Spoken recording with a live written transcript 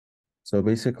So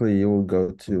basically, you will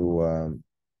go to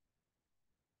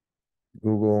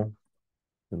Google,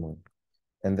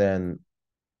 and then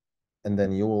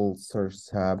you will search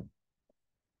SAP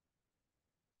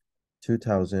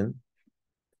 2000,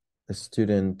 a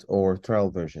student or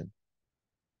trial version.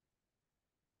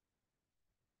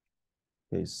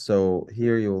 Okay, so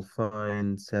here you will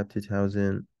find SAP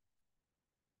 2000.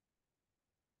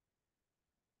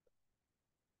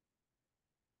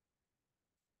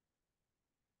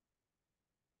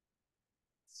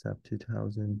 SAP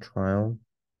 2000 trial.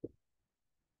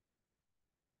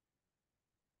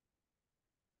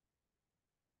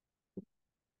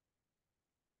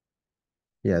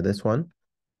 Yeah, this one.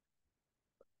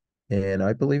 And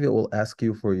I believe it will ask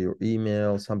you for your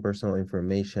email, some personal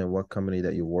information, what company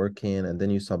that you work in, and then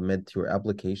you submit your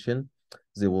application.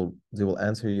 They will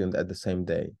answer you at the same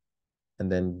day.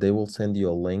 And then they will send you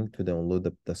a link to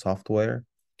download the software,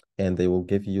 and they will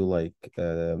give you like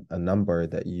a number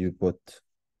that you put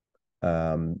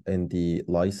in the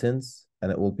license,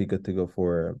 and it will be good to go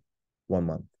for 1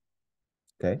 month.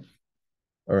 Okay.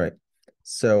 All right.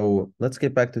 So let's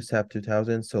get back to SAP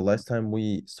 2000. So last time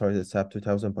we started SAP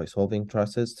 2000 by solving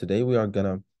trusses. Today we are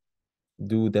gonna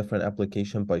do different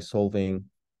application by solving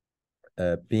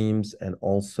beams and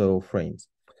also frames.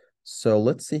 So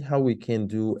let's see how we can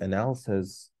do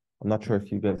analysis. I'm not sure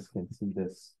if you guys can see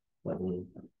this. Let me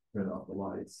turn off the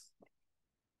lights.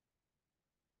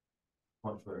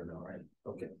 Much better now, right?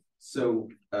 Okay. So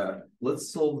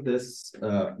let's solve this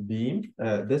beam.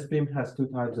 This beam has two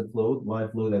types of load,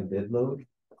 live load and dead load.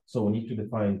 So we need to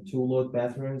define two load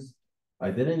patterns.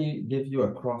 I didn't give you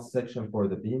a cross section for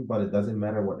the beam, but it doesn't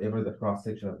matter whatever the cross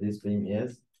section of this beam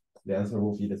is, the answer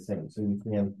will be the same. So you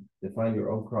can define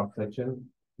your own cross section.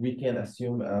 We can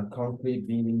assume a concrete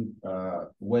beam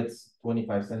width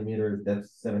 25 centimeters,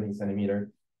 depth 70 centimeters.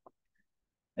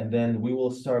 And then we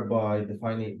will start by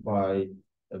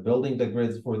building the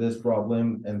grids for this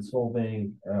problem and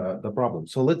solving the problem.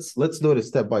 So let's do it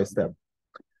step by step.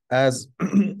 As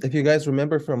if you guys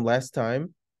remember from last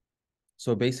time,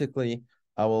 so basically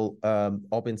I will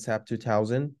open SAP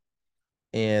 2000,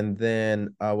 and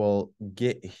then I will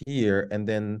get here and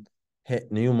then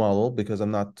hit new model because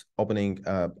I'm not opening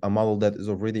a model that is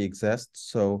already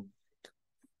exists. So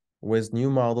with new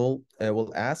model, it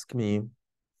will ask me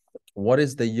what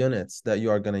is the units that you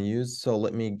are going to use. So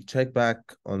let me check back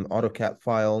on AutoCAD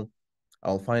file.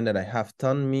 I'll find that I have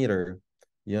ton meter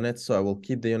units. So I will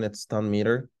keep the units ton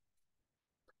meter.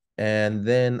 And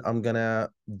then I'm going to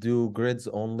do grids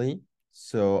only.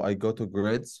 So I go to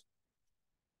grids.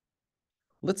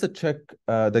 Let's check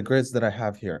the grids that I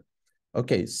have here.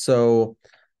 Okay, so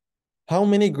how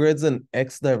many grids in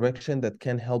X direction that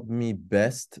can help me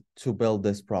best to build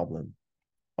this problem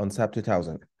on SAP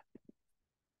 2000?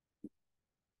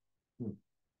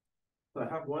 So I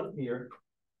have one here,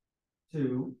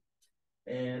 two,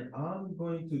 and I'm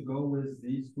going to go with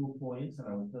these 2 points, and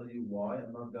I will tell you why.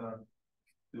 I'm not gonna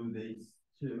do these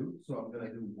two, so I'm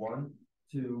gonna do 1,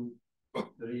 2,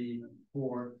 3,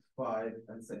 4, 5,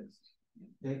 and 6.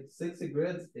 Okay, 6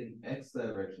 grids in X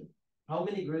direction. How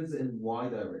many grids in Y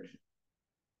direction?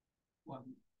 One.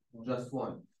 Just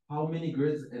one. How many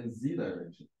grids in Z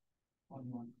direction?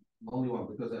 Only one,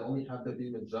 because I only have the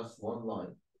beam in just one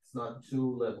line. It's not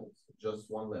two levels, just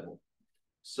one level.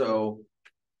 So,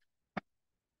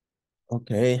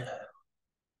 okay.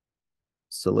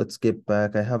 So let's get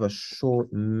back. I have a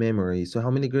short memory. So how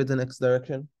many grids in X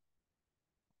direction?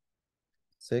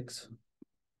 6.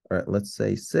 All right, let's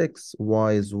say 6.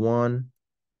 Y is 1.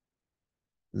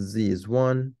 Z is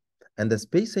 1. And the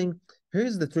spacing,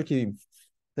 here's the tricky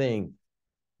thing.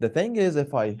 The thing is,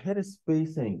 if I hit a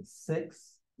spacing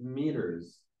 6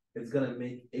 meters, it's going to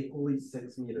make equally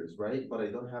 6 meters, right? But I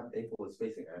don't have equal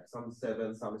spacing. I have some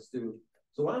 7, some is 2.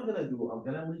 So what I'm going to do, I'm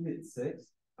going to leave it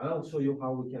 6. And I'll show you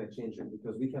how we can change it,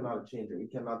 because we cannot change it. We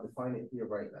cannot define it here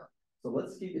right now. So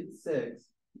let's keep it 6.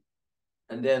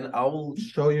 And then I will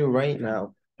show you right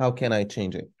now how can I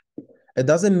change it. It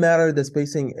doesn't matter the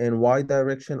spacing in Y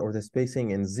direction or the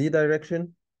spacing in Z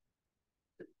direction,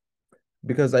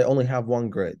 because I only have one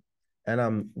grid. And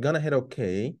I'm gonna hit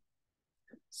OK.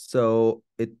 So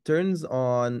it turns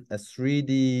on a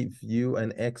 3D view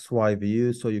and XY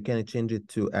view. So you can change it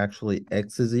to actually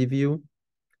XZ view,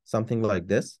 something like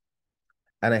this.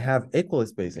 And I have equal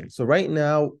spacing. So right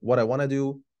now, what I want to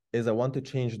do is I want to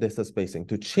change this spacing.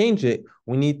 To change it,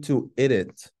 we need to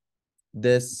edit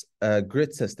this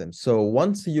grid system. So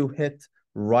once you hit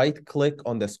right click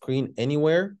on the screen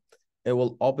anywhere, it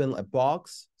will open a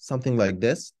box, something like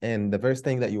this. And the first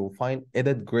thing that you will find,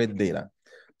 edit grid data.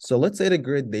 So let's edit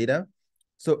grid data.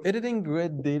 So editing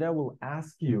grid data will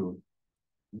ask you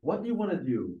what do you want to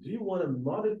do? Do you want to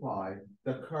modify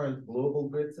the current global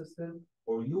grid system,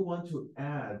 or you want to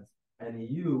add a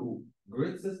new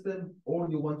grid system, or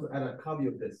you want to add a copy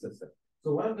of this system?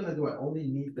 So what I'm going to do, I only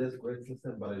need this grid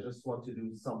system, but I just want to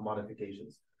do some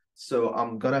modifications. So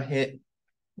I'm going to hit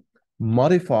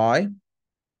modify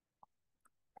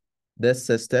this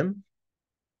system.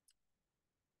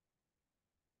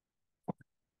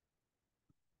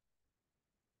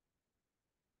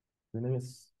 Your name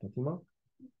is Fatima?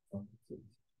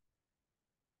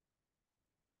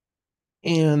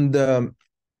 And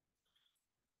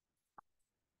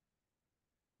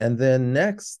then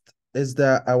next is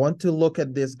that I want to look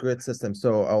at this grid system.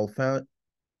 So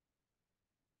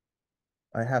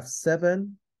I have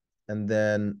 7, and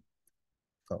then,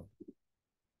 oh.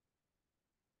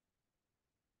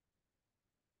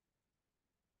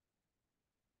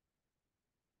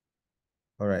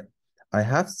 All right. I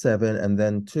have 7, and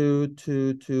then 2,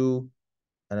 2, 2,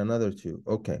 and another 2.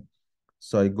 Okay.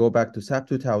 So I go back to SAP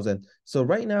 2000. So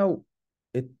right now,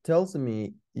 it tells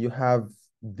me you have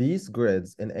these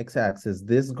grids in x-axis,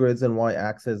 this grids in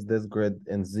y-axis, this grid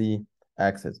in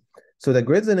z-axis. So the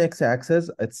grids in x-axis,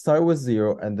 it start with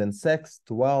 0, and then 6,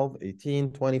 12,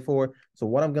 18, 24. So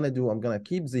what I'm going to do, I'm going to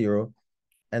keep 0,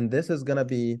 and this is going to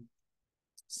be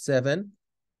 7,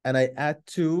 and I add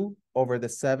 2 over the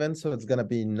 7, so it's going to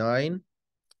be 9.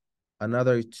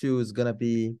 Another 2 is going to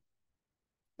be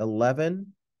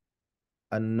 11.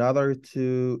 Another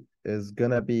 2 is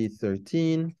going to be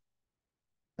 13.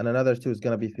 And another 2 is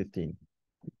going to be 15.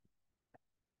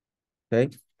 Okay.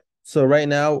 So right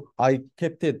now, I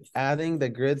kept it adding the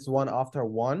grids one after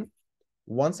one.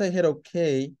 Once I hit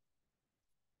OK,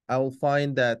 I will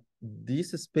find that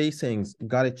these spacings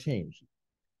got to change.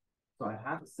 So I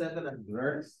have 7 at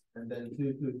grids and then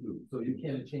 2, 2, 2. So you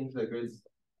can change the grids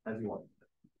as you want.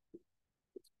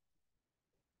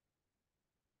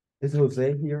 Is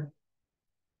Jose here?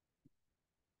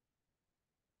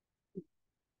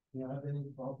 Do you have any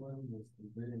problem with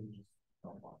the grid? Just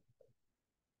don't want.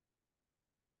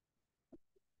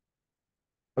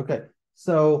 Okay,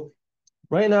 so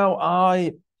right now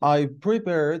I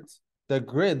prepared the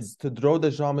grids to draw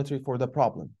the geometry for the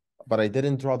problem, but I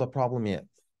didn't draw the problem yet.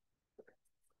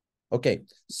 Okay,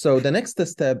 so the next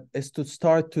step is to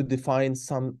start to define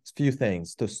some few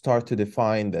things, to start to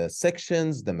define the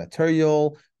sections, the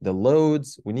material, the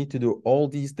loads. We need to do all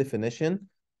these definition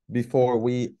before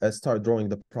we start drawing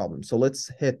the problem. So let's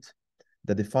hit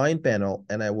the define panel,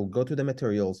 and I will go to the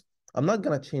materials. I'm not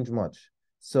gonna change much.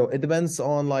 So it depends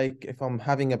on, like, if I'm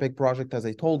having a big project, as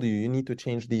I told you, you need to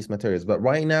change these materials. But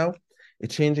right now,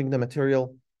 it's changing the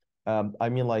material. I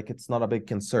mean, like, it's not a big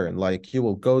concern. Like, you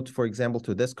will go, to, for example,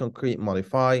 to this concrete,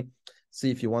 modify,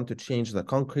 see if you want to change the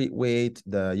concrete weight,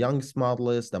 the Young's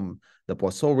modulus, the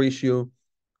Poisson ratio.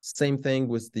 Same thing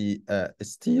with the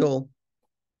steel.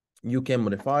 You can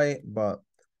modify, but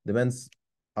depends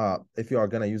if you are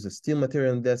going to use a steel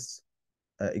material in this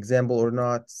example or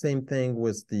not. Same thing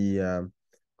with the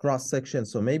cross section.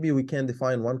 So maybe we can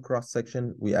define one cross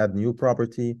section, we add new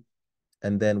property,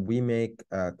 and then we make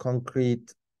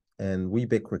concrete, and we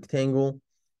make rectangle.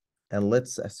 And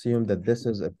let's assume that this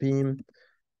is a beam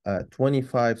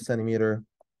 25 centimeter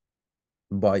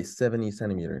by 70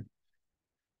 centimeter.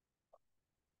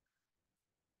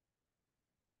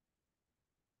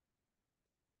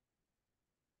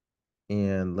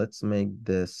 And let's make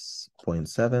this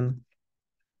 0.7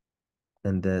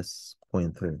 and this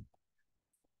 0.3.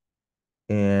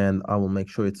 And I will make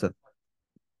sure it's a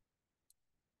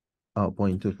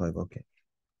 0.25. Okay.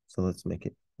 So let's make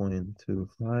it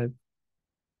 0.25.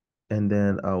 And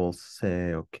then I will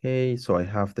say, okay, so I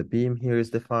have the beam here is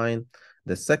defined.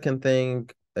 The second thing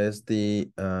is the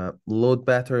load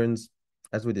patterns.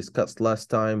 As we discussed last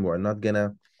time, we're not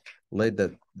gonna let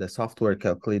the software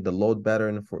calculate the load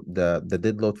pattern for the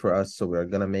dead load for us. So we're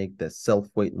gonna make the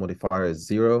self-weight modifier is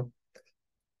 0.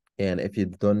 And if you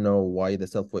don't know why the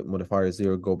self-weight modifier is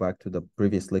 0, go back to the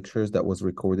previous lectures that was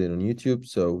recorded on YouTube.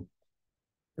 So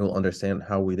you'll understand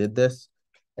how we did this.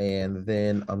 And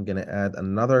then I'm going to add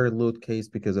another load case,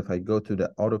 because if I go to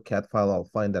the AutoCAD file, I'll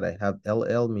find that I have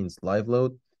LL means live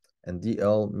load and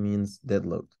DL means dead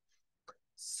load.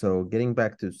 So getting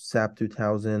back to SAP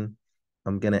 2000,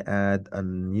 I'm going to add a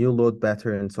new load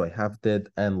pattern. So I have dead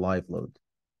and live load.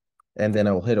 And then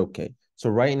I will hit OK. So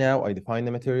right now I define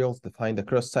the materials, define the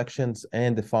cross sections,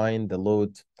 and define the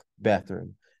load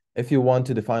pattern. If you want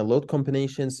to define load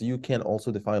combinations, you can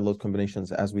also define load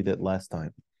combinations as we did last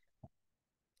time.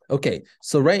 Okay,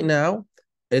 so right now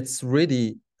it's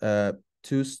ready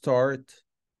to start.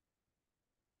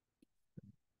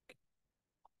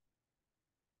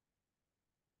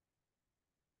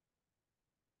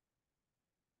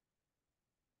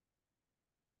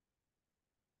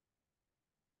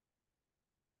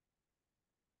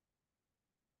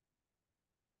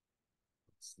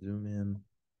 Zoom in.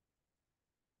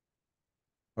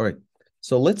 All right.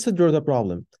 So let's draw the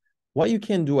problem. What you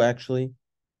can do actually,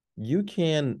 you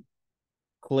can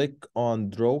click on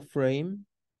draw frame,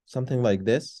 something like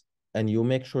this, and you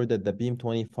make sure that the beam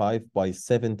 25 by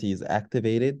 70 is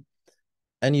activated,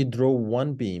 and you draw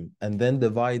one beam and then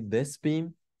divide this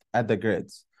beam at the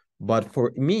grids. But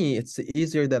for me, it's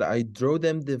easier that I draw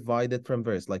them divided from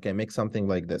verse, like I make something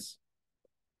like this.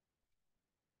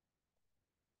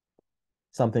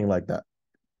 Something like that.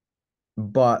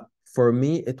 But for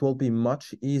me, it will be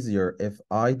much easier if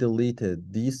I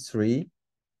deleted these three.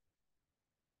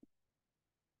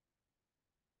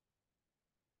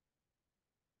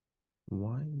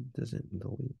 Why does it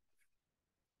delete?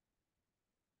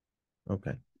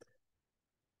 Okay.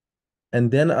 And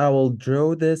then I will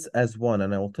draw this as one,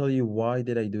 and I will tell you why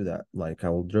did I do that. Like I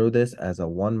will draw this as a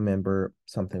one member,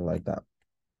 something like that.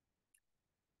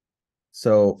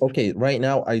 So, okay, right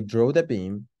now I draw the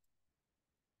beam.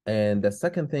 And the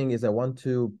second thing is I want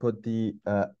to put the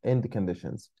end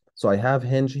conditions. So I have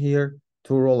hinge here,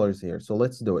 two rollers here. So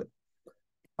let's do it.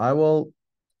 I will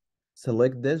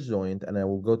select this joint and I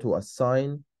will go to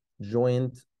assign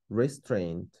joint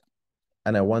restraint,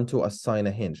 and I want to assign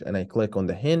a hinge, and I click on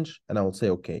the hinge and I will say,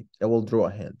 okay, I will draw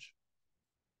a hinge.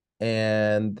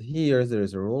 And here there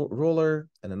is a roller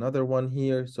and another one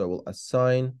here. So I will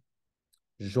assign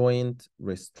joint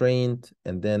restraint,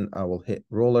 and then I will hit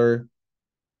roller.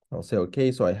 I'll say,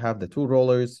 okay, so I have the two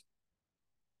rollers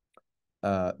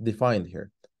defined here.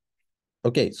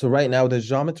 Okay, so right now the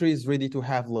geometry is ready to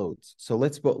have loads. So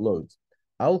let's put loads.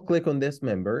 I'll click on this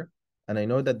member, and I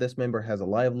know that this member has a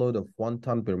live load of 1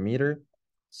 ton per meter.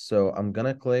 So I'm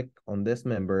gonna click on this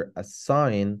member,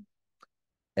 assign,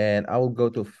 and I will go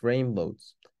to frame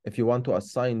loads. If you want to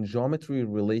assign geometry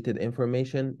related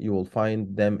information, you will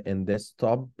find them in this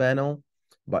top panel,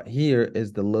 but here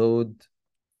is the load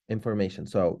information.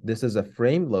 So this is a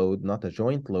frame load, not a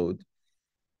joint load,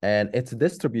 and it's a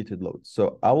distributed load.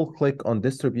 So I will click on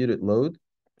distributed load.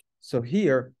 So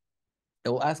here it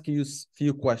will ask you a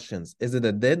few questions. Is it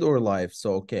a dead or live?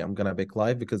 So, okay, I'm gonna pick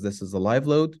live because this is a live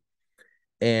load,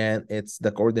 and it's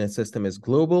the coordinate system is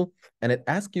global, and it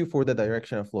asks you for the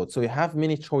direction of load. So you have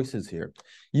many choices here.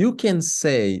 You can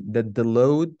say that the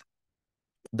load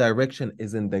direction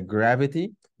is in the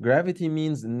gravity. Gravity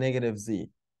means negative z.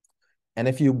 And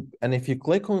if you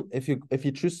click on, if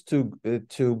you choose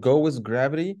to go with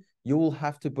gravity, you will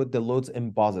have to put the loads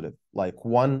in positive, like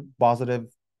 1 positive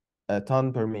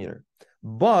ton per meter.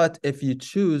 But if you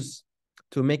choose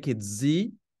to make it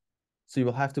z, so you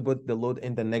will have to put the load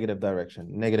in the negative direction,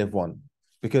 -1,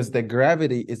 because the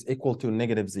gravity is equal to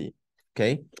negative z.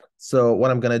 Okay. So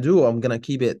what I'm gonna do, I'm gonna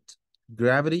keep it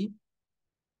gravity,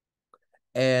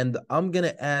 and I'm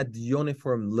gonna add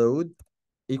uniform load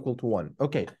equal to 1.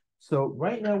 Okay. So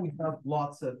right now we have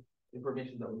lots of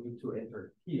information that we need to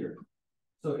enter here.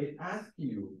 So it asks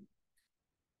you,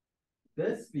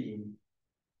 this beam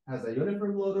has a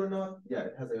uniform load or not? Yeah,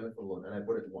 it has a uniform load, and I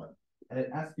put it 1. And it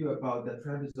asks you about the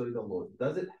trapezoidal load.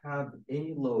 Does it have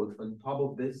any load on top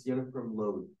of this uniform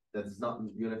load that is not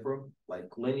uniform, like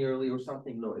linearly or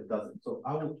something? No, it doesn't. So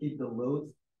I will keep the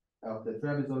loads of the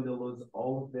trapezoidal loads,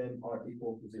 all of them are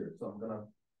equal to 0. So I'm gonna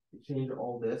change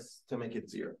all this to make it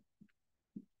 0.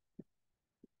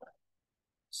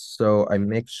 So I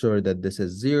make sure that this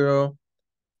is 0,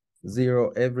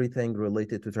 0, everything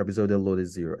related to trapezoidal load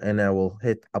is 0, and I will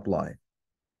hit apply.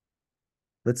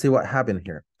 Let's see what happened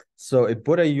here. So it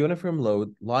put a uniform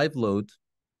load, live load,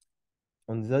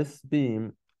 on this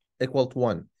beam equal to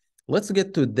 1. Let's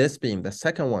get to this beam, the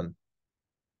second one.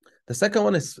 The second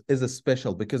one is a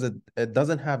special because it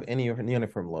doesn't have any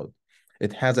uniform load.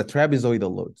 It has a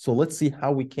trapezoidal load. So let's see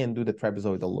how we can do the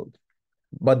trapezoidal load,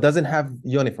 but doesn't have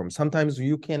uniform. Sometimes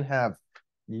you can have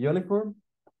uniform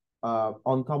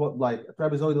on top of, like, a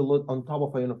trapezoidal load on top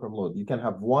of a uniform load. You can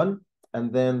have one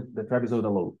and then the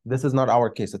trapezoidal load. This is not our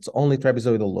case. It's only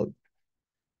trapezoidal load.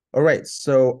 All right,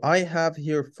 so I have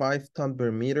here 5 ton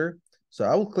per meter. So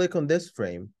I will click on this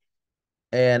frame,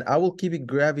 and I will keep it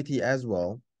gravity as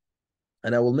well.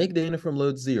 And I will make the uniform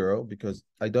load 0 because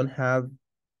I don't have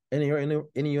any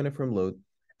uniform load.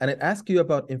 And it asks you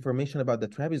about information about the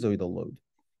trapezoidal load.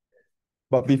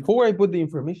 But before I put the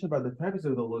information about the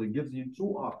trapezoidal load, it gives you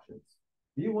 2 options.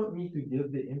 Do you want me to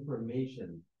give the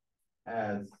information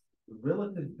as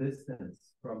relative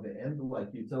distance from the end, like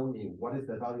you tell me what is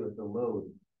the value of the load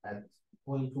at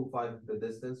 0.25 of the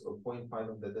distance, or 0.5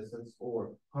 of the distance,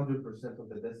 or 100% of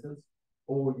the distance,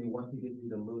 or you want to give me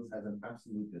the loads as an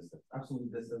absolute distance?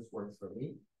 Absolute distance works for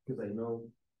me because I know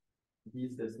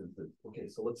these distances. Okay,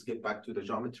 so let's get back to the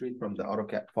geometry from the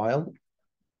AutoCAD file.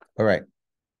 All right.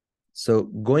 So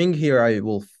going here, I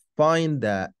will find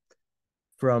that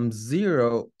from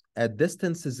 0 at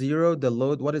distance 0, the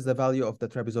load, what is the value of the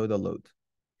trapezoidal load?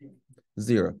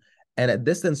 0. And at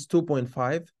distance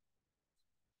 2.5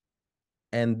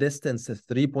 and distance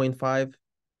 3.5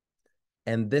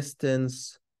 and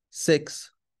distance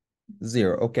 6,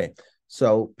 0. Okay,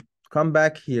 so come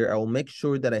back here. I will make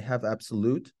sure that I have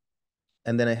absolute,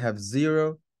 and then I have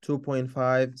 0, 2.5,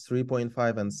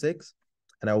 3.5, and 6.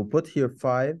 And I will put here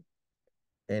 5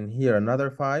 and here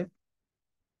another 5,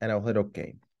 and I'll hit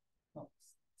OK.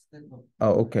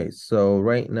 Oh, okay. So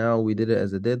right now we did it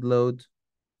as a dead load.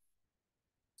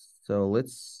 So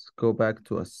let's go back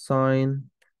to assign,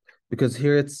 because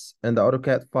here it's in the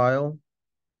AutoCAD file,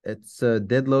 it's a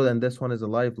dead load, and this one is a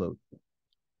live load.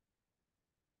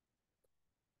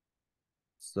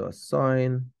 So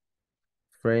assign,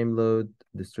 frame load,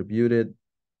 distributed.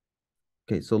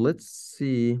 Okay, so let's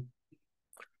see.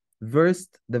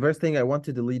 The first thing I want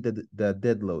to delete the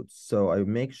dead loads. So I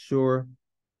make sure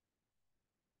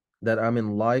that I'm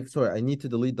in live. Sorry, I need to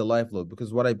delete the live load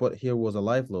because what I put here was a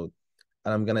live load.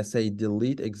 And I'm gonna say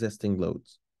delete existing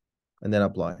loads and then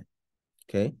apply.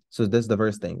 Okay, so this is the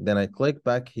first thing. Then I click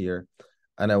back here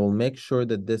and I will make sure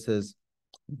that this is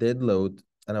dead load,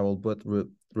 and I will put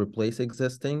replace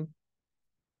existing,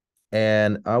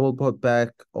 and I will put back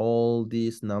all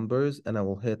these numbers and I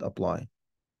will hit apply.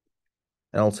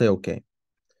 And I'll say okay.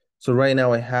 So right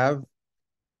now I have,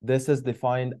 this is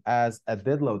defined as a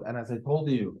dead load. And as I told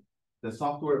you, the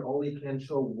software only can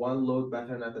show one load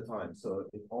pattern at a time. So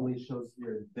it only shows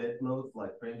here dead loads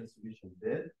like frame distribution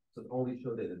dead. So it only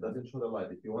shows it. It doesn't show the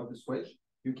live. If you want to switch,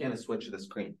 you can switch the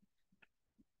screen.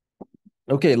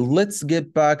 Okay, let's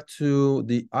get back to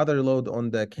the other load on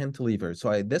the cantilever.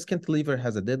 So this cantilever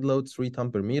has a dead load, 3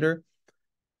 tons per meter.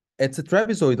 It's a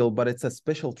trapezoidal, but it's a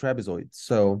special trapezoid.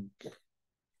 So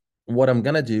what I'm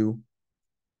gonna do,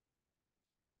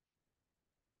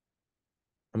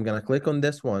 I'm gonna click on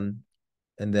this one,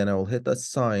 and then I will hit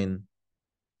assign,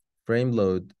 frame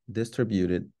load,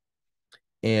 distributed,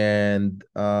 and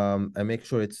I make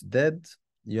sure it's dead,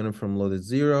 unit from load is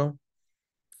 0,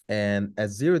 and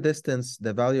at 0 distance,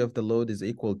 the value of the load is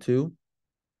equal to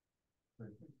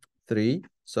 3.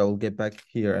 So I'll get back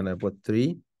here and I put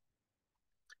 3.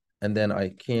 And then I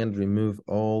can remove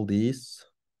all these.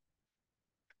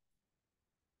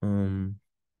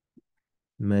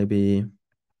 Maybe,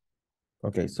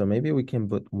 okay, so maybe we can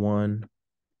put 1,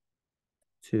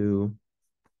 2,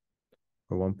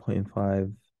 or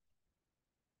 1.5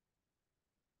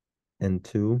 and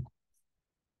 2.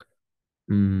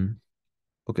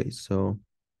 Okay, so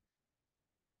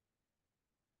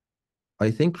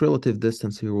I think relative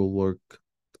distance here will work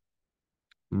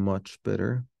much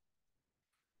better.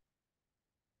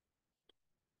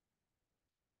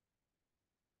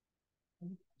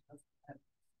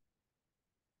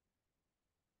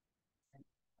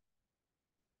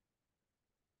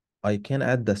 I can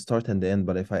add the start and the end,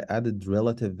 but if I added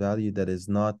relative value that is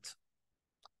not,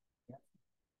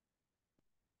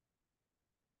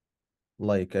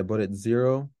 like I put it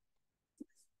 0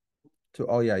 to,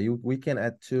 oh yeah, we can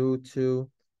add 2, 2,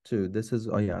 2. This is,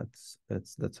 oh yeah,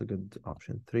 that's a good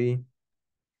option. 3.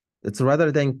 It's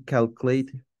rather than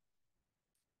calculate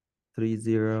 3,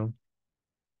 0,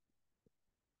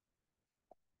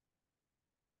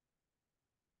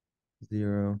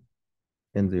 0,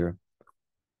 and 0.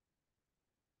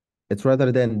 It's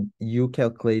rather than you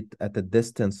calculate at the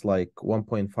distance like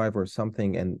 1.5 or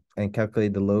something and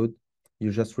calculate the load,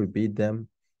 you just repeat them.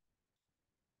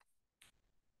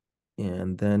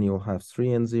 And then you'll have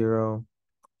 3 and 0,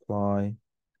 apply.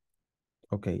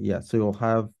 Okay, yeah, so you'll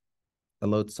have a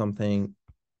load something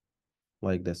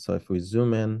like this. So if we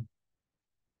zoom in,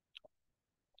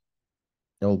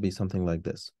 it will be something like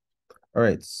this. All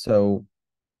right, so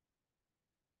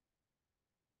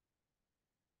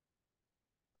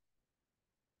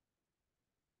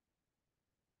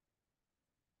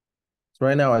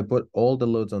right now I put all the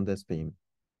loads on this beam,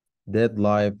 dead,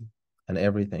 live, and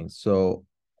everything. So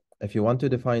if you want to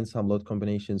define some load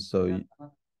combinations, so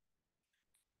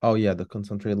oh yeah, the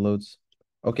concentrated loads.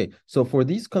 Okay, so for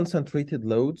these concentrated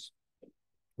loads,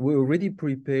 we already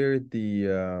prepared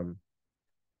the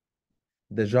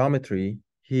geometry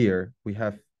here. We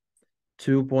have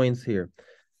 2 points here.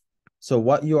 So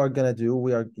what you are gonna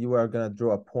do, you are gonna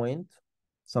draw a point,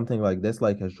 something like this,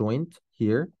 like a joint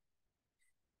here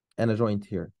and a joint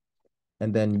here.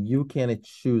 And then you can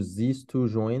choose these 2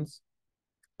 joints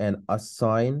and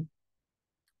assign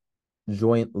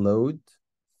joint load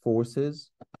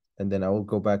forces. And then I will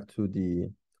go back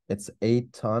to it's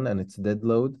 8 ton and it's dead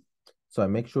load. So I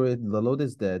make sure the load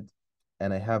is dead.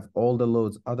 and I have all the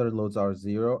loads, other loads are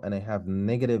 0, and I have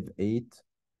 -8,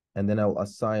 and then I'll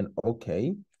assign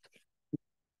OK.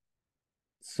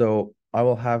 So I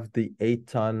will have the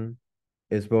 8-ton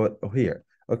is what here.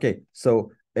 Okay,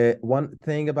 so one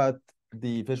thing about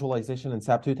the visualization in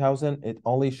SAP 2000, it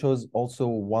only shows also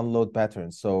one load pattern.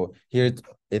 So here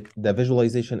the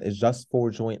visualization is just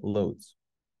for joint loads.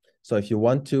 So if you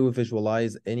want to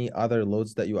visualize any other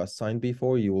loads that you assigned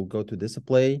before, you will go to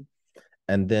display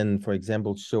and then, for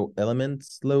example, show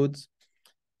elements loads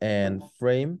and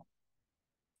frame.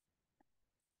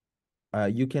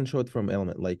 You can show it from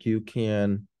element, like you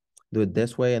can do it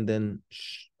this way and then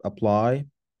apply,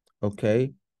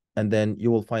 okay, and then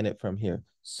you will find it from here.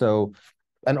 So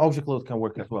an object load can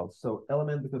work as well. So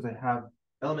element, because I have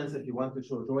elements, if you want to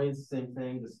show joins, same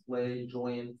thing, display,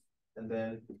 join, and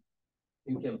then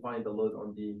you can find the load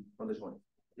on the joint.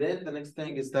 Then the next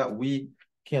thing is that we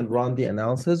can run the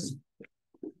analysis.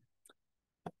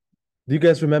 Do you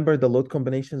guys remember the load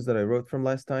combinations that I wrote from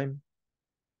last time?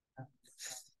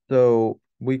 So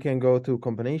we can go to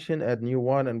combination, add new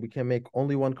one, and we can make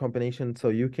only one combination. So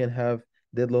you can have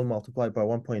dead load multiplied by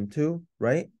 1.2,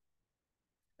 right?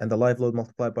 And the live load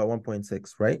multiplied by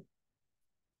 1.6, right?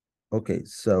 Okay,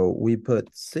 so we put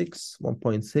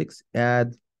 1.6,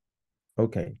 add,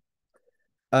 okay.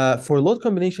 For load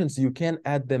combinations, you can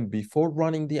add them before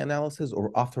running the analysis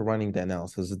or after running the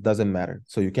analysis. It doesn't matter.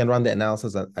 So you can run the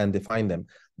analysis and define them.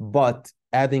 But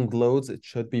adding loads, it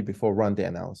should be before run the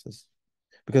analysis.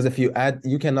 Because if you add,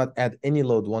 you cannot add any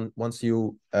load once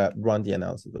you run the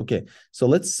analysis. Okay, so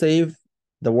let's save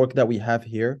the work that we have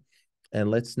here. And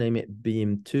let's name it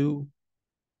beam 2.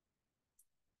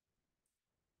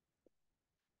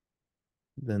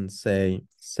 Then say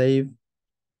save.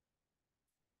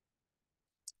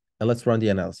 And let's run the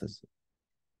analysis.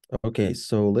 Okay,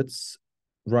 so let's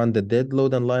run the dead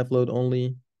load and live load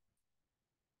only.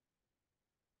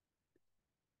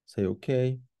 Say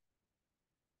okay.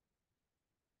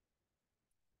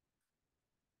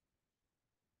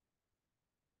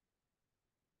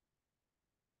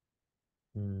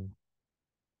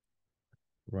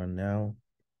 Run now.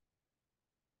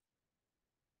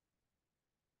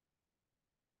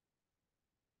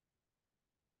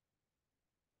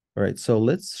 All right, so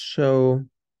let's show,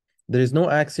 there is no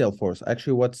axial force.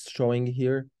 Actually, what's showing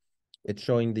here, it's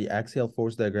showing the axial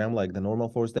force diagram, like the normal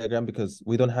force diagram, because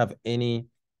we don't have any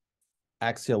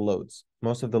axial loads.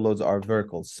 Most of the loads are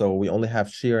vertical, so we only have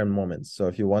shear and moments. So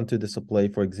if you want to display,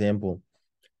 for example,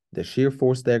 the shear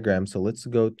force diagram, so let's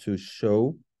go to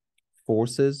show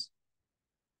forces,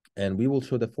 and we will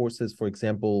show the forces, for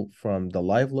example, from the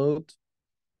live load,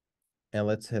 and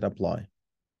let's hit apply.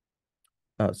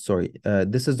 Sorry,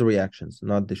 this is the reactions,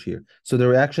 not the shear. So the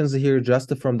reactions here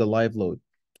just from the live load.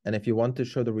 And if you want to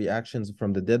show the reactions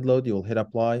from the dead load, you'll hit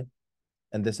apply.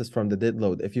 And this is from the dead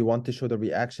load. If you want to show the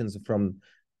reactions from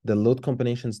the load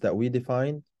combinations that we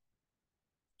defined,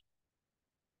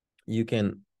 you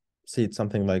can see it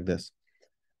something like this.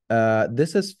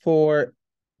 This is for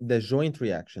the joint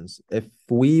reactions. If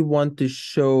we want to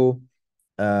show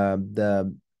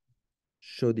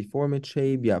show deformity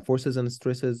shape, yeah, forces and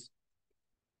stresses,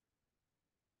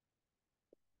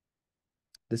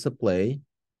 display,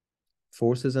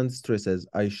 forces and stresses.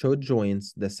 I showed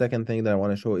joints. The second thing that I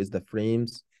want to show is the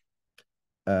frames,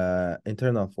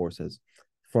 internal forces.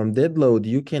 From dead load,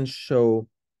 you can show,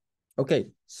 okay,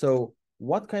 so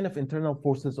what kind of internal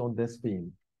forces on this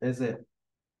beam? Is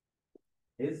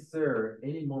there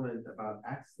any moment about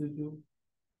x22?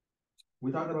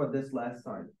 We talked about this last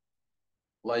time.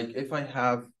 Like if I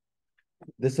have,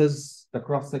 this is the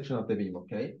cross section of the beam,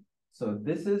 okay? So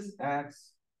this is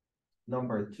x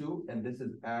number 2, and this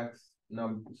is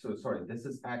this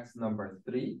is x number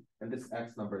 3, and this is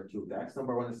x number 2. The x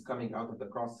number 1 is coming out of the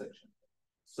cross section.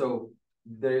 So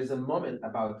there is a moment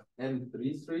about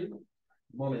M33,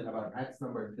 moment about x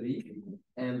number 3,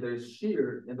 and there's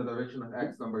shear in the direction of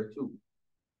x number 2.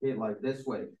 Okay, like this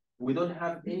way. We don't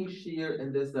have any shear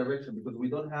in this direction because we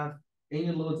don't have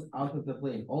any loads out of the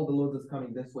plane. All the loads is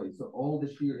coming this way. So all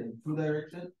the shear in 2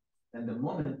 direction, and the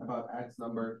moment about x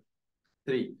number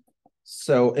 3.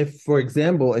 So if, for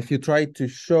example, if you try to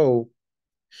show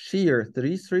shear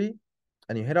 3-3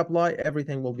 and you hit apply,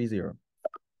 everything will be 0.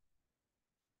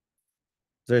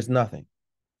 There's nothing.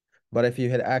 But if you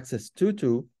hit axis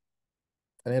 2-2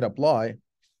 and hit apply,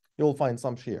 you'll find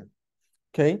some shear.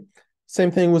 Okay. Same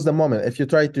thing with the moment. If you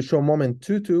try to show moment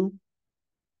 2-2,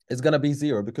 it's gonna be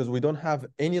 0 because we don't have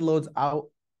any loads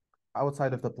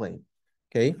outside of the plane.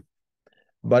 Okay.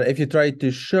 But if you try to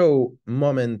show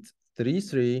moment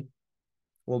 3-3,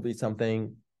 will be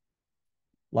something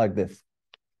like this.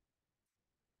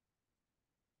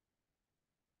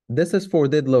 This is for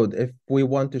dead load. If we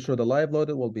want to show the live load,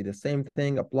 it will be the same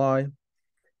thing, apply.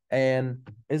 And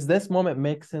is this moment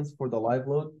make sense for the live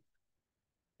load?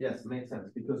 Yes, makes sense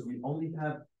because we only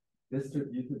have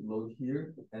distributed load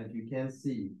here. And if you can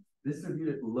see,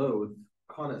 distributed load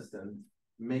constant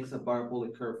makes a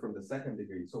parabolic curve from the second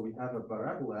degree. So we have a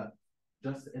parabola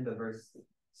just in the first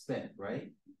span, right?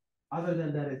 Other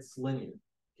than that, it's linear.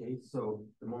 Okay, so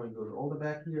the moment goes all the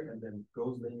back here and then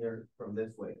goes linear from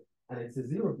this way. And it's a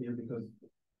zero here because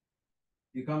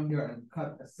you come here and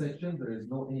cut a section. There is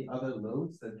no any other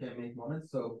loads that can make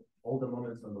moments. So all the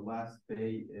moments on the last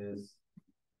bay is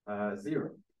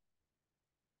zero.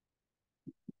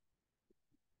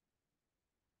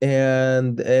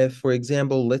 And if, for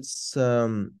example, let's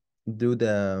do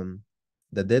the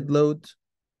dead load.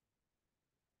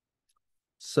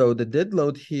 So the dead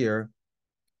load here,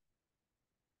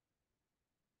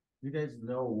 you guys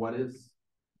know what is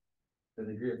the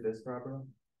degree of this problem?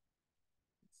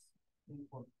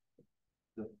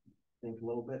 Think a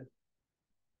little bit.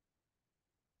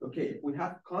 Okay, if we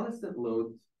have constant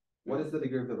load, what is the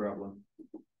degree of the problem?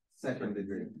 Second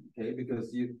degree, okay,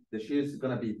 because the shear is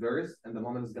gonna be verse and the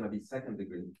moment is gonna be second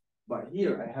degree. But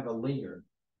here I have a linear,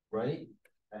 right?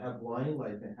 I have line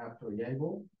like I have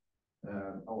triangle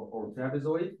or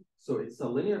trapezoid. So it's a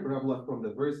linear parabola from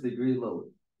the first degree load.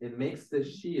 It makes the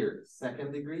shear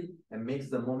second degree and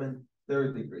makes the moment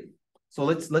third degree. So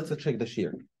let's check the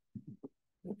shear.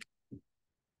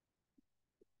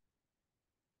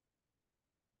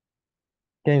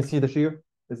 Can you see the shear?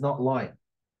 It's not line.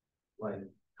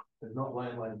 It's not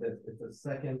line like this. It's a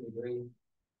second degree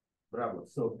parabola.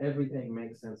 So everything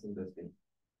makes sense in this thing.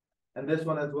 And this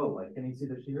one as well. Like, can you see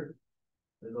the shear?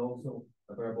 There's also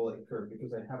a parabolic curve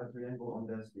because I have a triangle on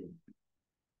this beam.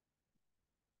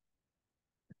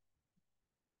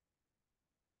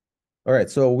 All right,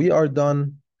 so we are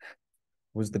done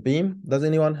with the beam. Does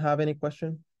anyone have any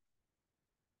question?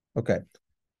 Okay,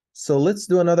 so let's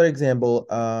do another example.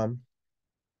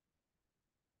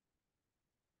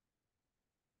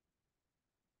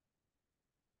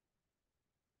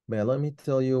 But let me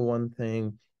tell you one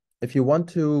thing. If you want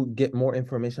to get more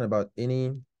information about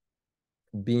any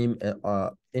beam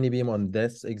on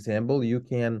this example, you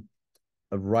can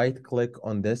right click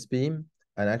on this beam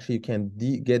and actually you can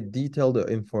get detailed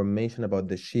information about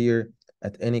the shear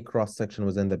at any cross section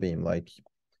within the beam. Like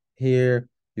here,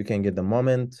 you can get the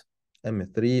moment,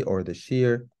 M3 or the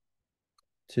shear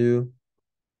 2.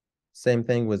 Same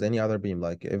thing with any other beam,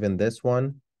 like even this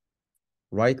one,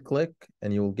 right click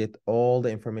and you will get all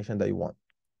the information that you want.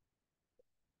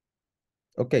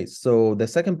 Okay, so the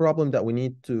second problem that we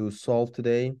need to solve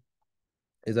today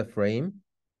is a frame.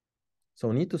 So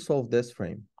we need to solve this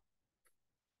frame.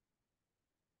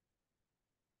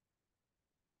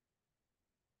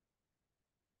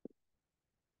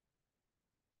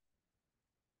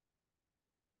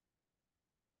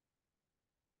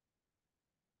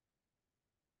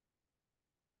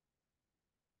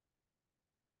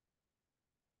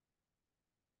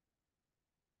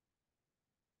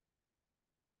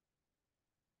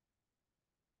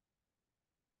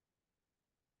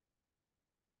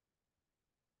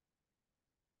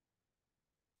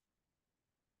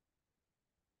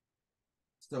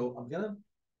 So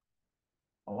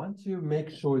I want to make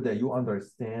sure that you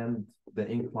understand the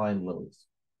incline loads.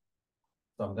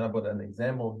 So I'm gonna put an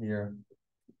example here.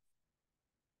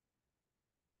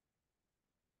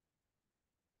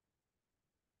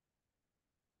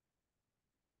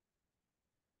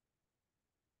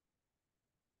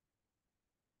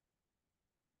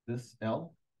 This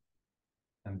L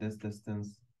and this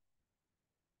distance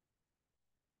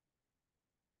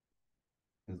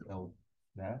is L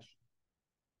dash.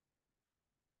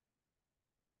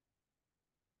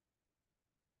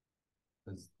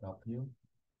 Is W.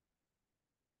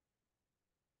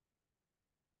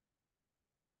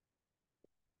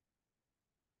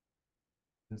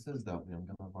 This is W. I'm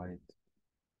gonna write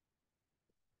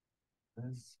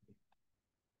this.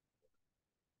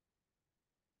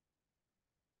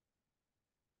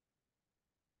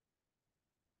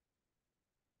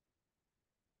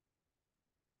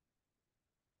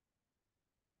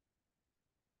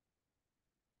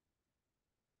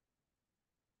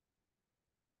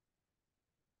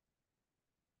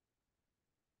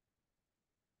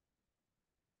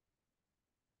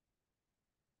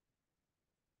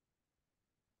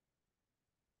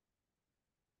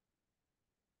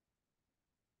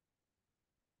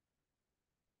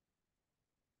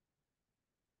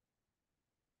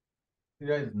 You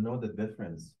guys know the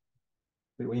difference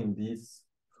between these.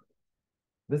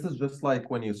 This is just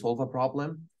like when you solve a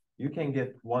problem, you can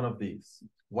get one of these.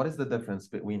 What is the difference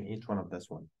between each one of this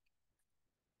one?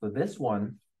 So this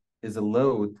one is a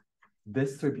load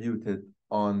distributed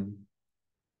on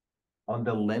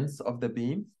the length of the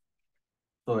beam.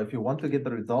 So if you want to get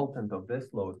the resultant of this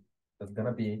load, it's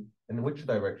gonna be in which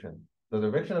direction? The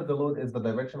direction of the load is the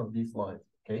direction of these lines,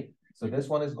 okay? So this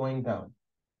one is going down,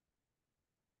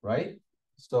 right?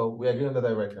 So we are given the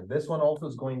direction. This one also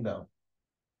is going down.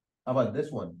 How about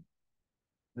this one?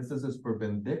 This is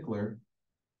perpendicular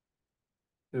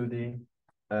to the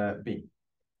beam.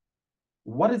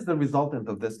 What is the resultant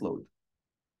of this load?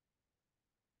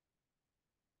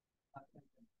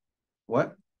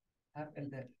 What?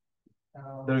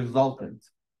 The resultant.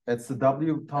 It's the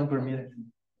W ton per meter.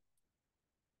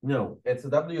 No, it's a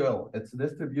WL. It's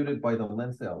distributed by the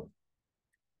length L.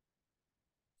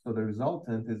 So the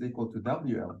resultant is equal to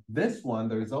WL. This one,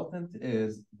 the resultant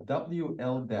is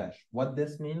WL dash. What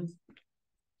this means,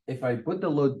 if I put the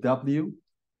load W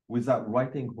without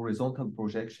writing horizontal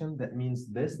projection, that means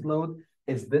this load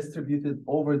is distributed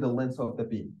over the length of the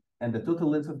beam. And the total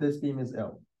length of this beam is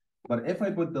L. But if I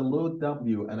put the load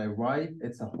W and I write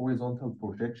it's a horizontal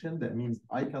projection, that means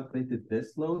I calculated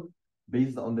this load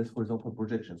based on this horizontal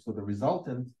projection. So the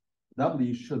resultant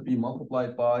W should be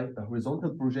multiplied by the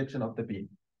horizontal projection of the beam,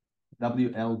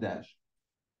 WL dash.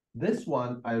 This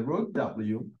one, I wrote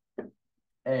W,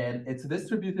 and it's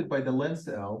distributed by the length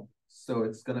L, so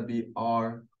it's gonna be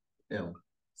RL.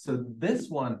 So this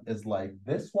one is like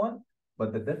this one,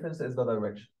 but the difference is the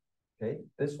direction. Okay,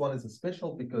 this one is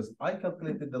special because I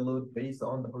calculated the load based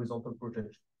on the horizontal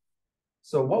projection.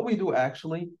 So what we do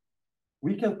actually,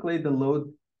 we calculate the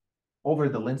load over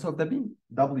the length of the beam,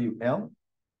 WL,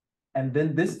 and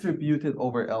then distribute it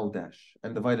over L dash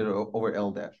and divide it over L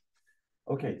dash.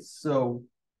 Okay, so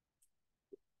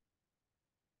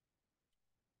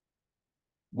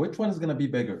which one is going to be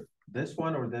bigger, this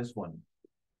one or this one?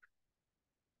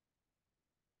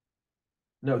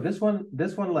 No, this one,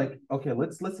 like, okay,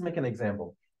 let's make an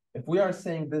example. If we are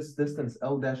saying this distance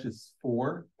L dash is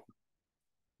 4,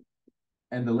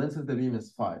 and the length of the beam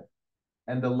is 5,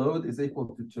 and the load is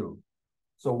equal to 2.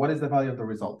 So what is the value of the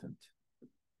resultant?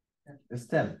 It's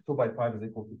 10. 2 by 5 is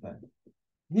equal to 10.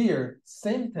 Here,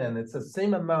 same 10, it's the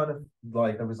same amount of,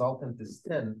 like, the resultant is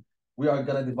 10. We are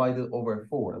going to divide it over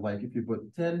 4. Like, if you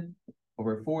put 10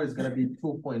 over 4, it's going to be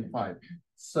 2.5.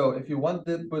 So if you want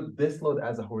to put this load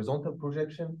as a horizontal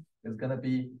projection, it's going to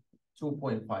be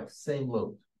 2.5, same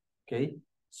load, okay?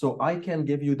 So I can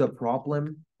give you the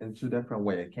problem in two different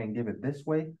ways. I can give it this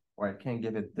way, or I can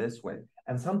give it this way.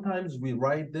 And sometimes we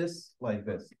write this like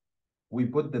this. We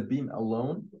put the beam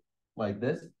alone like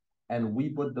this, and we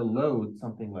put the load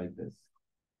something like this.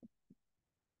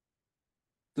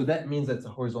 So that means it's a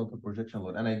horizontal projection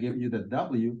load. And I give you that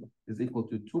W is equal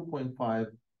to 2.5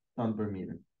 ton per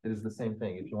meter. It is the same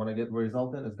thing. If you want to get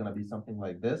resultant, it's going to be something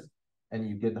like this. And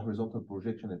you get the horizontal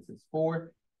projection, it says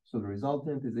 4. So the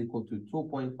resultant is equal to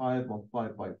 2.5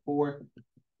 multiplied by 4.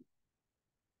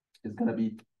 It's going to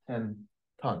be 10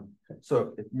 ton.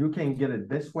 So if you can get it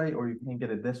this way or you can get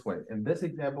it this way. In this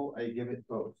example, I give it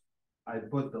both. I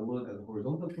put the load as a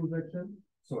horizontal projection.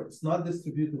 So it's not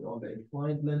distributed on the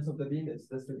inclined length of the beam. It's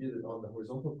distributed on the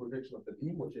horizontal projection of the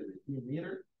beam, which is 18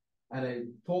 meter. And I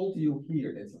told you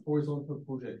here, it's a horizontal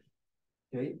projection.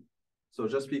 Okay? So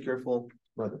just be careful,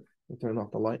 brother. Turn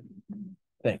off the light.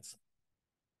 Thanks.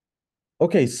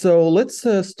 Okay, so let's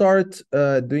start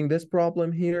doing this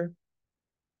problem here.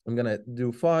 I'm going to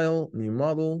do File, New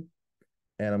Model,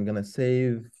 and I'm going to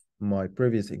save my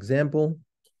previous example.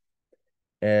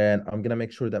 And I'm going to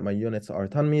make sure that my units are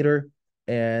ton meter.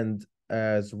 And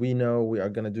as we know, we are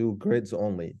going to do grids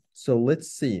only. So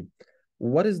let's see.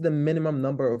 What is the minimum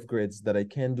number of grids that I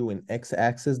can do in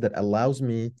x-axis that allows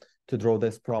me to draw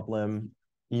this problem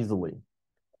easily?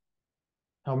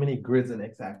 How many grids in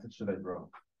x-axis should I draw?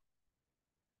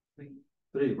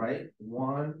 Three, right?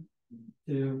 1,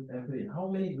 2, and 3. How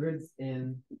many grids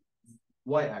in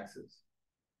y-axis?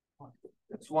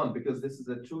 It's 1 because this is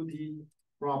a 2D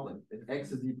problem, an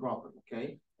XZ problem,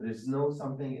 okay? There's no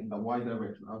something in the y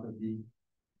direction out of the.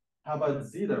 How about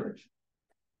z direction?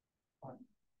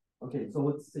 Okay, so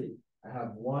let's see. I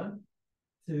have 1,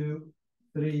 2,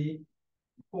 3,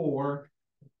 4,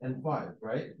 and 5,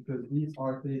 right? Because these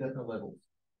are 3 different levels.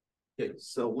 Okay,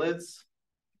 so let's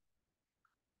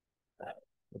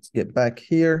get back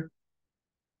here.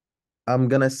 I'm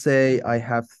gonna say I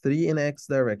have 3 in x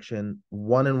direction,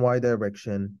 1 in y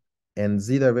direction, and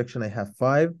z direction I have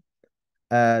 5.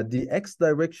 The x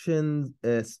direction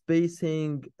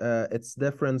spacing, it's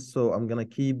different, so I'm gonna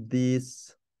keep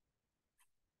these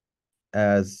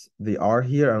as they are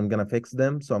here. I'm gonna fix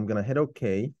them, so I'm gonna hit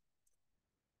OK.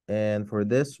 And for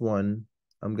this one,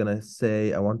 I'm gonna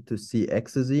say I want to see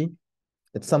xz.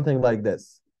 It's something like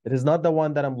this. It is not the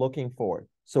one that I'm looking for.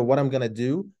 So what I'm gonna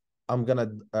do, I'm gonna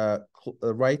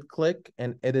right click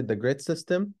and edit the grid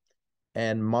system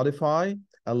and modify.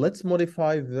 And let's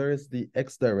modify there's the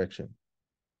X direction.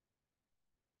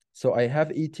 So I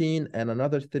have 18 and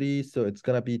another 3, so it's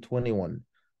gonna be 21.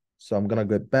 So I'm gonna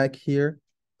go back here.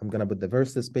 I'm gonna put the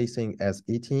vertex spacing as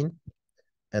 18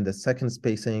 and the second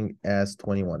spacing as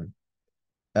 21.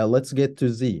 Let's get to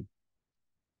Z.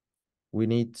 We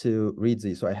need to read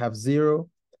Z. So I have 0,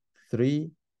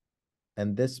 3,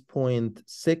 and this point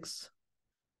 6,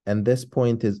 and this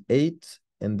point is 8,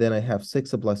 and then I have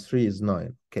 6 plus 3 is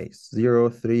 9. Okay, 0,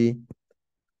 3,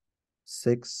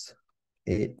 6,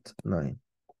 8, 9.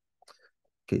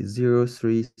 Okay, 0,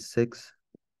 3, 6,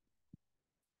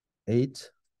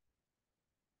 8,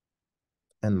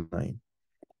 and 9.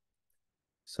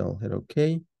 So I'll hit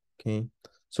OK. Okay.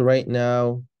 So right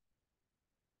now,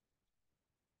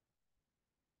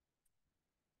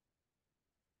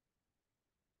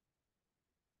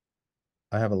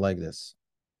 I have it like this.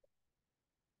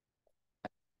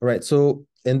 All right, so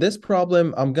in this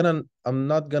problem, I'm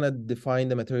not gonna define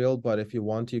the material, but if you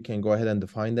want, you can go ahead and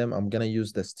define them. I'm gonna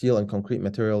use the steel and concrete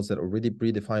materials that are already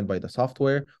predefined by the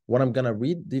software. What I'm gonna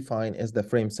redefine is the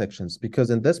frame sections, because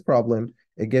in this problem,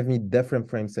 it gave me different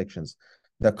frame sections.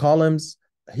 The columns,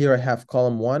 here I have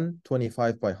column 1,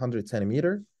 25 by 100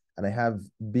 centimeter, and I have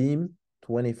beam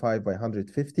 25 by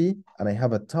 150, and I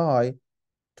have a tie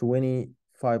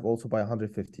 25 also by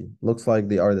 150. Looks like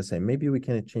they are the same. Maybe we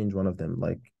can change one of them.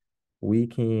 Like we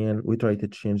try to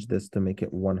change this to make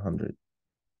it 100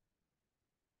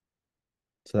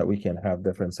 so that we can have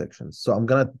different sections. So I'm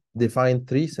gonna define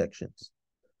 3 sections.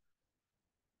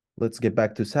 Let's get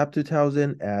back to SAP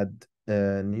 2000, add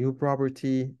a new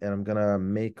property, and I'm gonna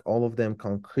make all of them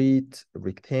concrete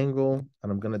rectangle,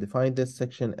 and I'm gonna define this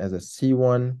section as a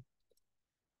C1.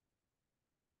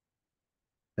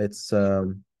 It's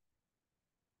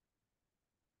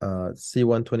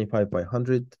C1 25 by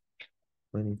 100,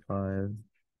 25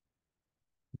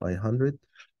 by 100,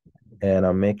 and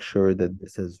I'll make sure that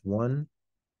this is 1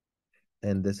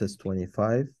 and this is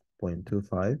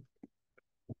 25.25,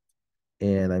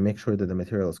 and I make sure that the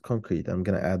material is concrete. I'm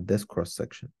gonna add this cross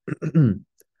section.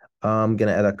 I'm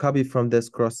gonna add a copy from this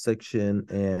cross section,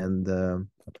 and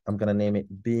I'm gonna name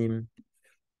it beam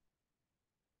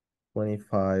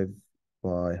 25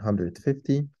 by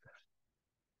 150.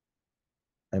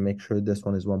 I make sure this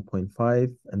one is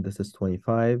 1.5 and this is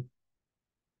 25.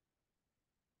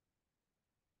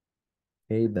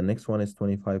 Okay, the next one is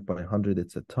 25 by 100.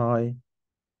 It's a tie.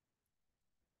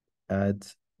 Add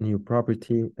new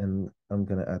property, and I'm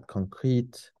gonna add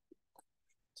concrete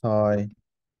tie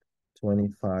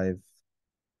 25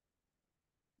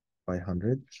 by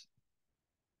 100.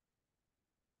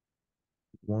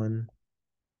 1,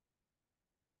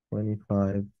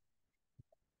 25.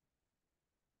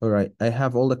 All right, I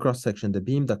have all the cross section, the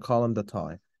beam, the column, the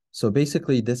tie. So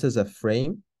basically this is a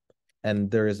frame and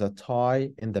there is a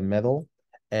tie in the middle.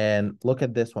 And look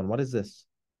at this one. What is this?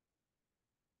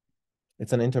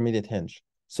 It's an intermediate hinge.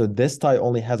 So this tie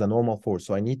only has a normal force.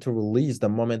 So I need to release the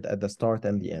moment at the start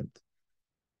and the end.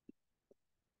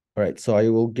 All right, so I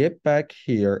will get back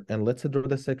here and let's draw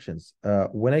the sections.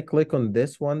 When I click on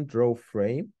this one, draw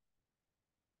frame,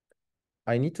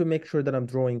 I need to make sure that I'm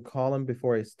drawing column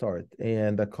before I start.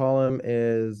 And the column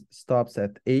stops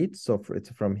at 8. So it's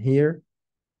from here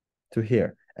to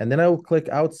here. And then I will click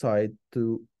outside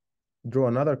to draw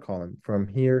another column from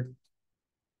here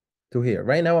to here.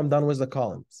 Right now I'm done with the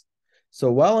columns.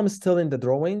 So while I'm still in the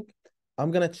drawing, I'm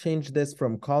gonna change this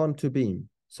from column to beam.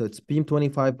 So it's beam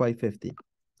 25 by 50.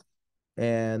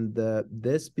 And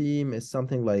this beam is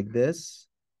something like this.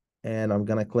 And I'm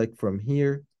gonna click from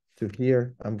here to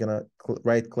here. I'm gonna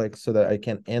right click so that I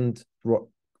can end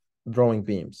drawing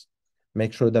beams.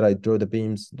 Make sure that I draw the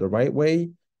beams the right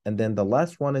way. And then the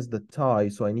last one is the tie.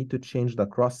 So I need to change the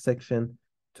cross section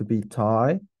to be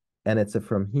tie. And it's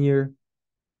from here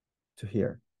to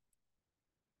here.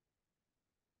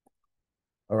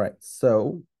 All right,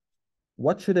 so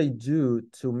what should I do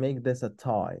to make this a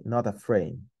tie, not a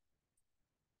frame?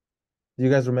 Do you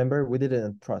guys remember? We did it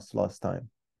in truss last time.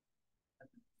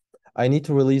 I need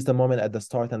to release the moment at the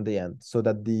start and the end so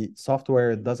that the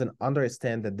software doesn't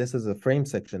understand that this is a frame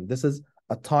section. This is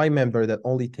a tie member that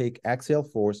only take axial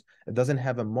force. It doesn't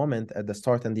have a moment at the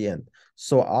start and the end.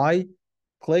 So I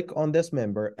click on this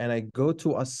member and I go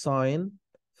to assign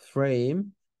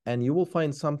frame, and you will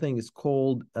find something is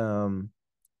called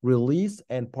release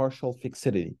and partial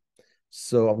fixity.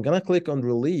 So I'm gonna click on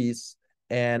release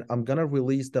and I'm gonna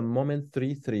release the moment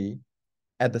 3, 3.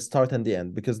 at the start and the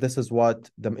end, because this is what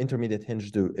the intermediate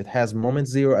hinge do. It has moment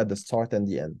zero at the start and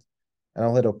the end. And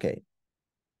I'll hit OK.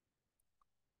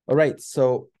 All right,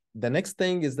 so the next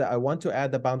thing is that I want to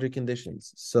add the boundary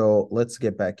conditions. So let's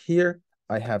get back here.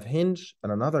 I have hinge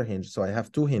and another hinge. So I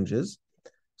have two hinges.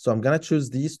 So I'm going to choose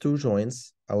these two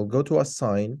joints. I will go to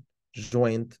assign,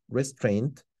 joint,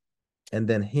 restraint, and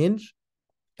then hinge,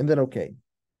 and then OK.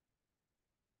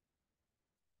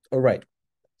 All right,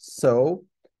 so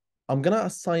I'm going to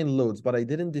assign loads, but I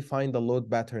didn't define the load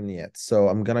pattern yet. So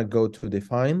I'm going to go to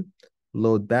define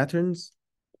load patterns,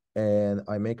 and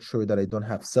I make sure that I don't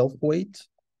have self-weight,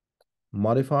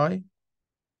 modify,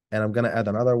 and I'm going to add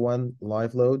another one,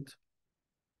 live load,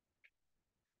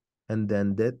 and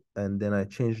then I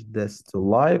change this to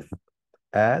live,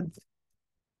 add,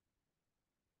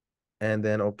 and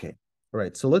then OK. All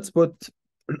right, so let's put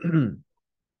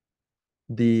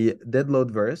the dead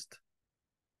load first.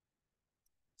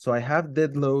 So I have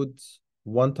dead loads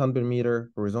 1 ton per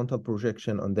meter horizontal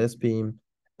projection on this beam,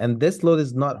 and this load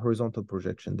is not horizontal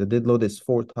projection. The dead load is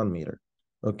 4 ton meter.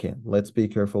 Okay, let's be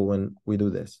careful when we do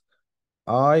this.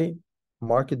 I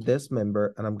market this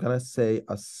member, and I'm gonna say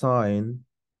assign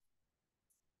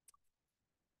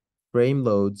frame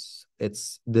loads.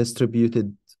 It's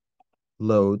distributed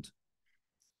load,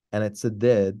 and it's a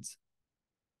dead,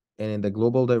 and in the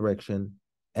global direction.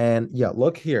 And yeah,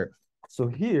 look here. So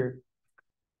here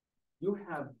you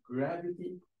have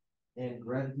gravity and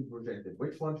gravity projected.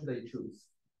 Which one should I choose?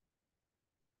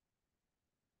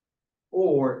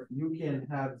 Or you can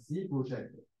have Z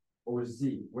projected or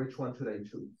Z. Which one should I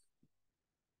choose?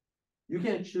 You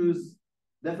can choose,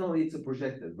 definitely it's a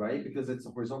projected, right? Because it's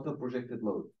a horizontal projected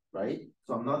load, right?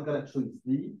 So I'm not gonna choose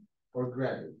Z or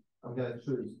gravity. I'm gonna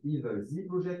choose either Z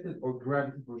projected or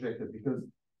gravity projected, because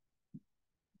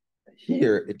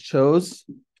here it shows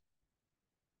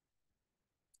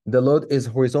the load is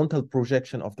horizontal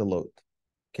projection of the load.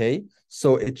 Okay,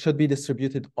 so it should be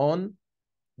distributed on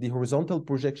the horizontal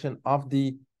projection of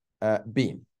the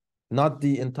beam, not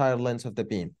the entire length of the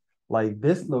beam. Like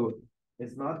this load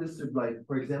is not distributed, like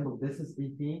for example, this is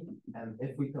 18, and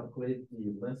if we calculate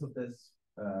the length of this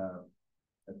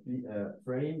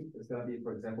frame, it's gonna be,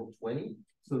 for example, 20.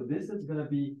 So this is gonna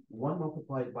be 1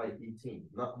 multiplied by 18,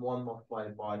 not 1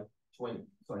 multiplied by 20.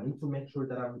 So I need to make sure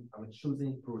that I'm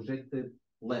choosing projected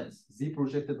length, Z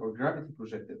projected or gravity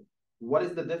projected. What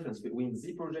is the difference between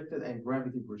Z projected and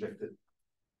gravity projected?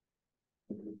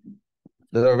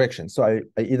 The direction. So I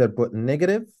either put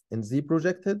negative in Z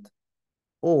projected,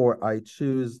 or I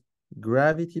choose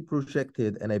gravity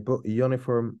projected and I put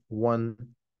uniform 1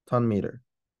 ton meter,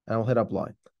 and I'll hit apply.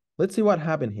 Let's see what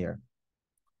happened here.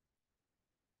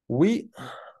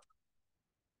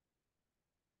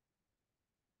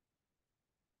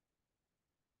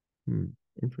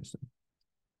 Interesting.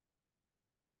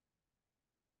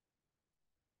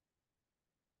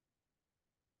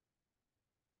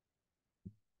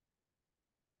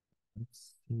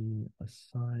 Let's see,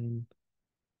 assign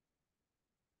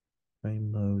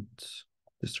frame load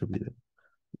distributed.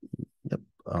 Yep.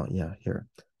 Oh yeah, here.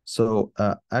 So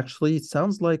actually it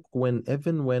sounds like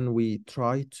even when we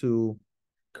try to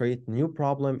create new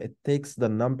problem, it takes the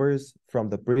numbers from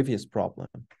the previous problem.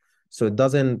 So it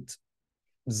doesn't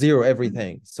zero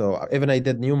everything. So even I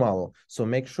did new model. So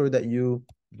make sure that you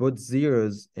put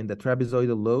zeros in the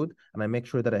trapezoidal load, and I make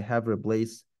sure that I have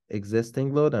replace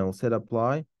existing load, and I'll set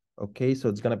apply. Okay, so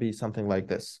it's gonna be something like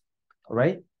this. All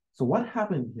right. So what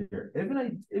happened here? Even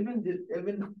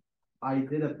I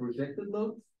did a projected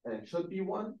load, and it should be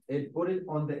 1. It put it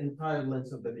on the entire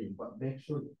length of the beam, but make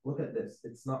sure, look at this.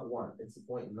 It's not 1. It's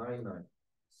 0.99.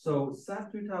 So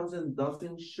SAP2000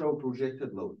 doesn't show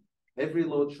projected load. Every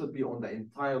load should be on the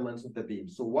entire length of the beam.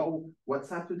 So what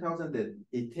SAP2000 did,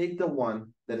 it take the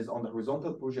one that is on the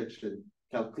horizontal projection,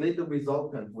 calculate the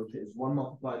resultant, which is 1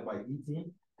 multiplied by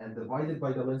 18, and divided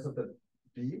by the length of the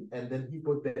beam, and then he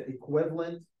put the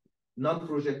equivalent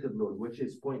non-projected load, which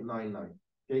is 0.99.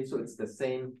 Okay, so it's the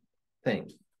same thing.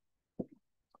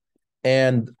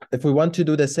 And if we want to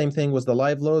do the same thing with the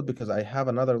live load, because I have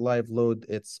another live load,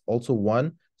 it's also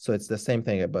 1. So it's the same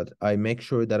thing, but I make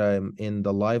sure that I'm in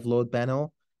the live load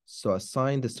panel. So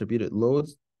assign distributed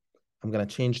loads. I'm going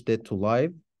to change that to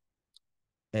live.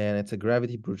 And it's a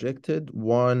gravity projected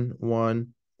 1, 1.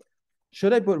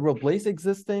 Should I put replace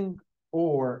existing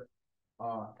or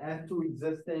add to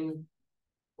existing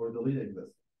or delete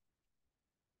existing?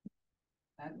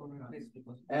 Add or replace.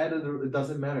 Add, it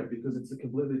doesn't matter because it's a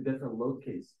completely different load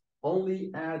case. Only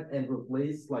add and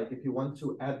replace, like if you want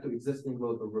to add to existing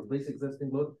load or replace existing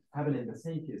load, happen in the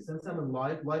same case. Since I'm in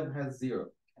live has 0.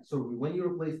 So when you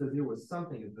replace the 0 with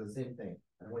something, it's the same thing.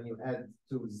 And when you add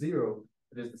to 0,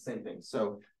 It is the same thing.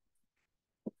 So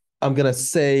I'm gonna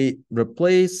say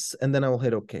replace, and then I'll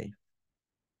hit OK.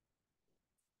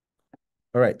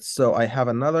 All right, so I have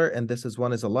another, and this is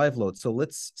one is a live load. So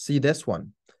let's see this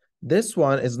one. This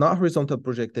one is not horizontal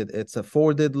projected. It's a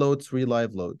 4 dead load, 3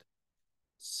 live load.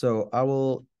 So I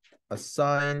will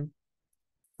assign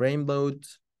frame load,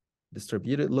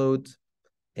 distributed load,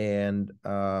 and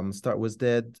start with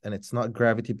dead, and it's not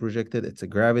gravity projected, it's a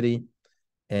gravity,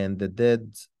 and the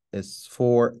dead is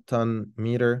 4 ton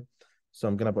meter. So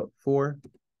I'm gonna put 4.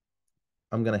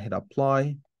 I'm gonna hit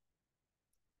apply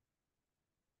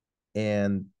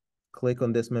and click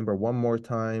on this member one more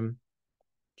time,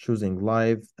 choosing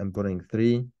live and putting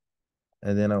 3,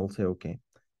 and then I will say okay.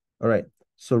 All right,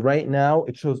 so right now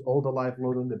it shows all the live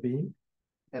load on the beam,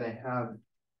 and I have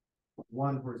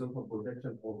one horizontal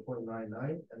projection for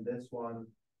 0.99, and this one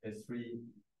is 3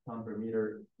 ton per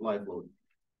meter live load.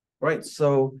 Right,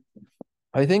 so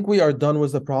I think we are done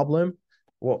with the problem.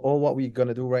 Well, all what we're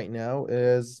gonna do right now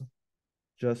is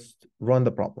just run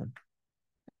the problem.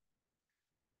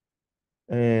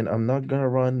 And I'm not gonna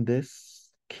run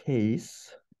this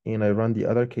case, and I run the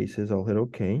other cases. I'll hit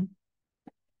OK.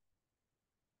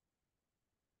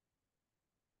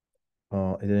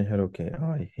 I didn't hit OK.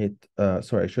 I hit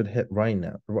sorry, I should hit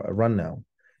run now.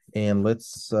 And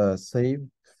let's save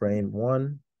frame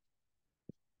 1.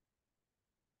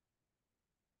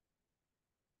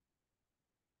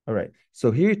 All right,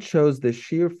 so here it shows the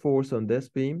shear force on this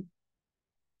beam.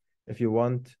 If you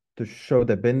want to show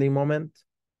the bending moment,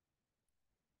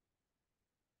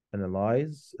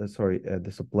 analyze,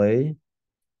 display,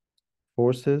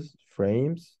 forces,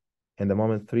 frames, and the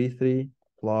moment 3,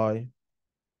 apply.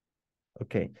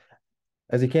 Okay,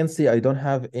 as you can see, I don't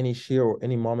have any shear or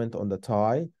any moment on the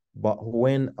tie, but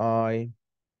when I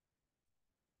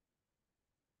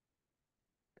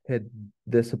hit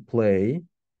display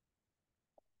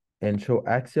and show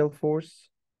axial force,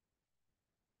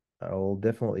 I will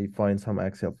definitely find some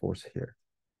axial force here.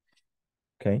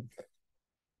 Okay,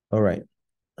 all right.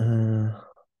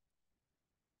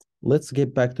 Let's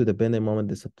get back to the bending moment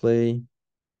display.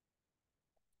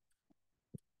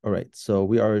 All right, so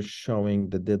we are showing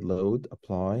the dead load,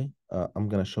 apply. I'm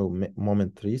gonna show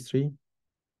moment 3.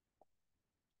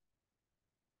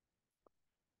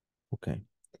 Okay.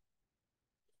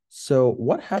 So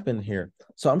what happened here?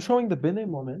 So I'm showing the bending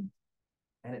moment,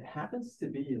 and it happens to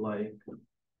be like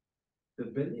the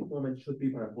bending moment should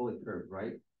be parabolic curve,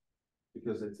 right?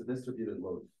 Because it's a distributed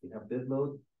load. We have dead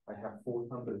load, I have 4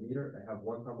 ton per meter, I have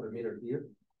 1 ton per meter here,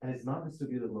 and it's not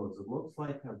distributed loads. It looks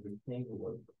like a rectangle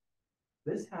load.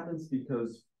 This happens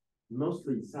because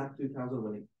mostly SAP2000,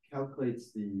 when it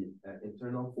calculates the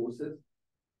internal forces,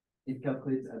 it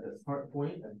calculates at the start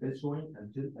point, at this joint,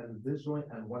 and this joint,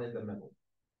 and one in the middle.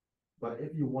 But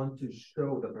if you want to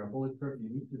show the parabolic curve, you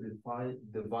need to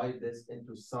divide this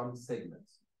into some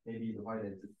segments. Maybe divide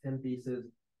it into 10 pieces,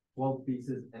 12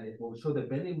 pieces, and it will show the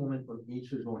bending moment on each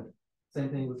joint. Same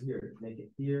thing with here. Make it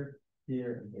here,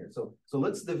 here, and here. So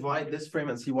let's divide this frame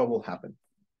and see what will happen.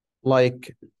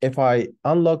 Like if I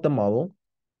unlock the model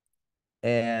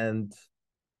and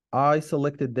I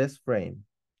selected this frame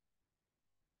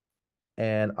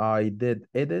and I did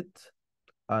edit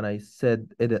and I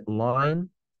said edit line,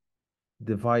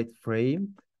 divide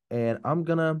frame, and I'm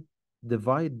gonna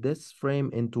divide this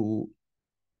frame into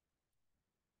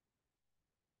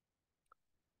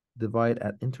divide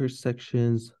at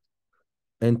intersections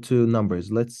into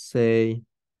numbers. Let's say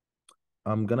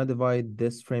I'm gonna divide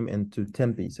this frame into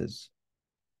 10 pieces,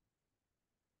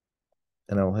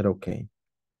 and I'll hit OK.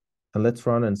 And let's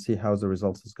run and see how the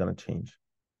results is gonna change.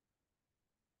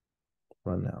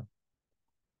 Run now.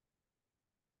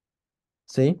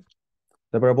 See,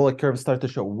 the parabolic curves start to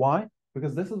show. Why?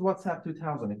 Because this is what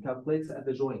SAP2000, it calculates at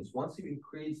the joints. Once you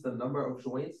increase the number of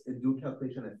joints, it do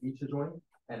calculation at each joint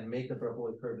and make the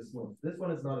parabolic curve smooth. This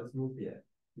one is not as smooth yet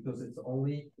because it's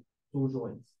only 2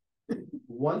 joints.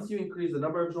 Once you increase the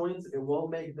number of joints, it will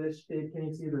make this shape. Can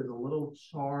you see there's a little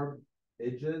sharp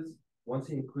edges? Once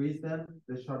you increase them,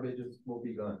 the sharp edges will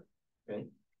be gone. Okay.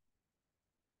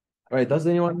 All right. Does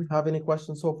anyone have any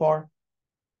questions so far?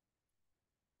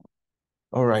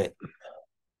 All right.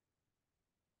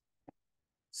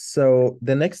 So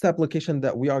the next application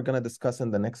that we are going to discuss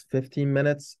in the next 15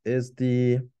 minutes is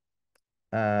the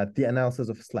analysis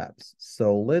of slabs.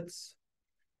 So let's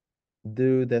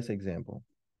do this example.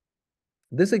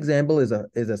 This example is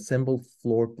a simple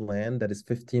floor plan that is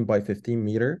 15 by 15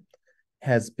 meter,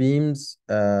 has beams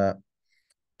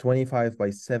 25 by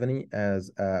 70 as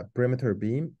a perimeter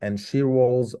beam, and shear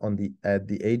walls on at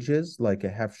the edges, like I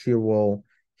have shear wall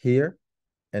here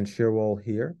and shear wall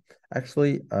here.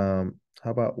 Actually,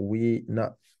 How about we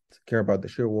not care about the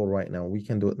shear wall right now? We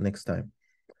can do it next time.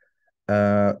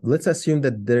 Let's assume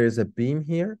that there is a beam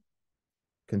here.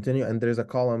 Continue, and there's a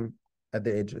column at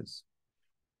the edges.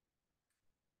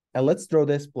 And let's draw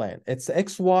this plan. It's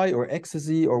XY or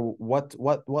XZ or what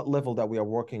level that we are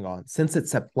working on. Since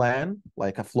it's a plan,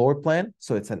 like a floor plan,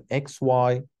 so it's an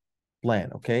XY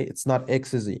plan, okay? It's not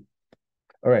XZ.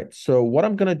 All right, so what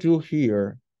I'm gonna do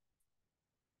here,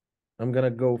 I'm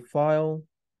gonna go File,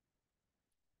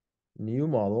 New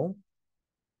Model,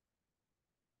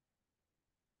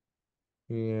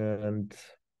 and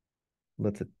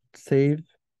let it save.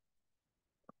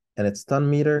 And it's ton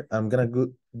meter. I'm gonna go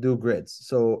do grids.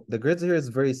 So the grids here is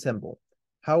very simple.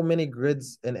 How many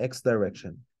grids in X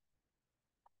direction?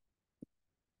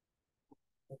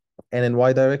 And in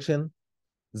Y direction?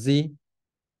 Z?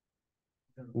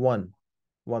 One.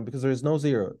 One, because there is no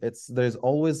zero. There's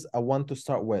always a one to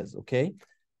start with, okay?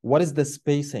 What is the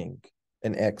spacing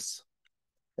in X?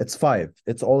 It's 5.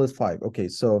 It's always 5. Okay,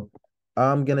 so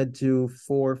I'm gonna do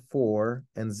 4, 4,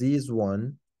 and Z is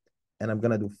 1. And I'm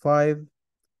gonna do 5,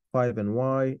 5 and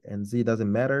Y, and Z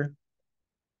doesn't matter.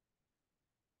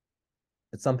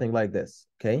 It's something like this,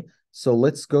 okay? So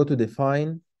let's go to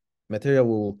define material.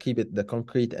 We'll keep it the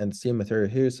concrete and steel material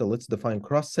here. So let's define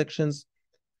cross sections,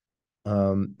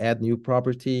 add new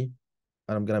property,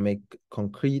 and I'm gonna make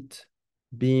concrete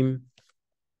beam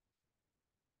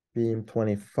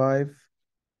 25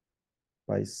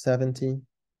 by 70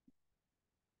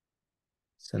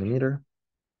 centimeter,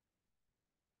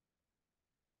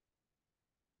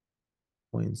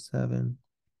 0.7.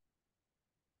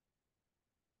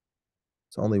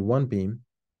 It's only one beam.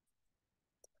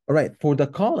 All right, for the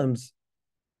columns,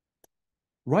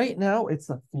 right now it's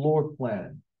a floor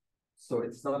plan. So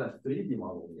it's not a 3D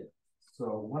model yet.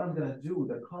 So what I'm gonna do,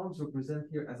 the columns represent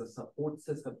here as a support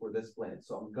system for this plan.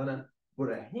 So I'm gonna put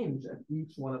a hinge at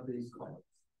each one of these columns.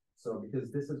 So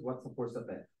because this is what supports the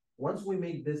plan. Once we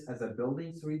make this as a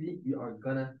building 3D, we are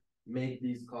gonna make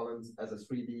these columns as a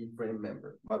 3D frame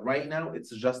member. But right now it's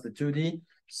just a 2D.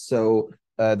 So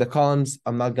the columns,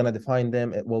 I'm not gonna define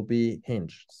them. It will be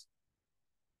hinged.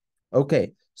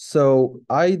 Okay, so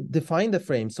I define the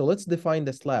frame. So let's define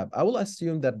the slab. I will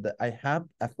assume that I have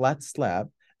a flat slab,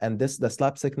 and the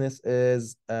slab thickness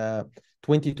is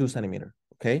 22 centimeter.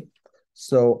 Okay,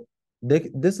 so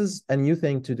this is a new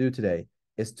thing to do today,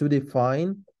 is to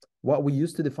define what we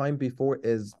used to define before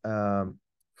is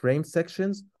frame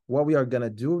sections. What we are gonna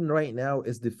do right now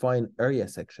is define area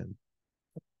section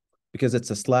because it's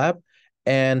a slab.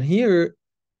 And here,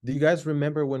 do you guys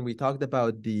remember when we talked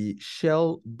about the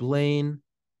shell, plane,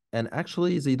 and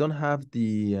actually they don't have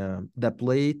the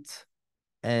plate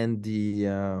and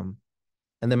the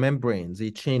membrane.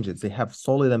 They change it. They have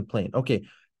solid and plane. Okay.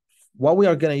 What we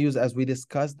are gonna use, as we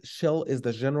discussed, shell is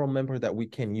the general member that we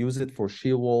can use it for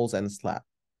shear walls and slab.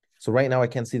 So right now I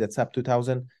can see that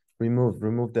SAP2000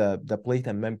 remove the plate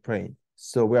and membrane.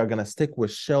 So we are gonna stick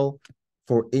with shell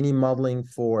for any modeling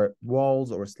for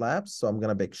walls or slabs. So I'm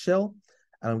gonna pick shell,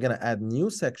 and I'm gonna add new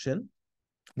section.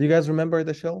 Do you guys remember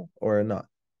the shell or not?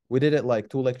 We did it like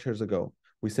 2 lectures ago.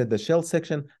 We said the shell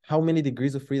section, how many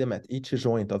degrees of freedom at each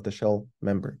joint of the shell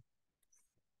member?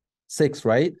 6,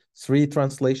 right? 3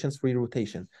 translations, 3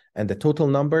 rotation. And the total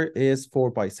number is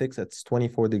 4 by 6. It's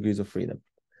 24 degrees of freedom.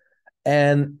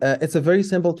 And it's a very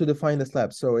simple to define the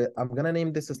slab. So I'm going to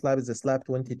name this slab as a slab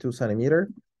 22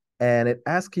 centimeter. And it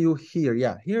asks you here,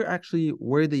 yeah, here actually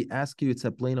where they ask you, it's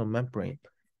a plane on membrane.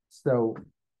 So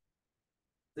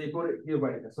they put it here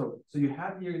right now. So you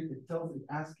have here, it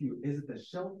asks you, is it a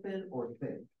shell thin or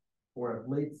thick? Or a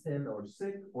blade thin or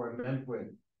thick or a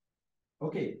membrane?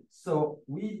 Okay, so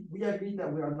we agreed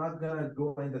that we are not gonna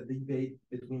go in the debate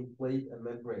between plate and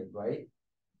membrane, right?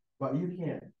 But you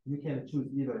can choose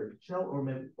either shell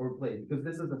or plate because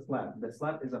this is a slab. The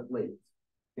slab is a plate.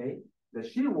 Okay, the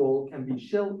shear wall can be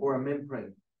shell or a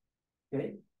membrane.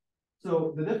 Okay,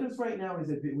 so the difference right now is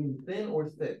it between thin or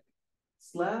thick.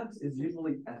 Slabs is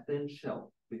usually a thin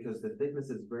shell because the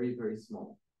thickness is very, very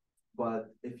small.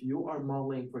 But if you are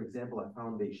modeling, for example, a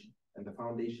foundation, and the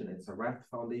foundation, it's a raft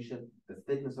foundation, the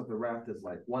thickness of the raft is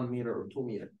like 1 meter or 2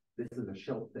 meters. This is a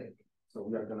shell thick. So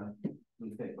we are gonna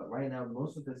be thick. But right now,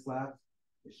 most of the slabs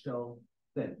is shell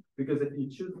thin. Because if you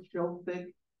choose shell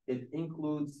thick, it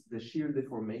includes the shear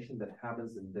deformation that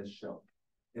happens in this shell.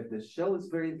 If the shell is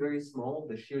very, very small,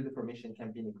 the shear deformation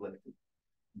can be neglected.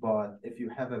 But if you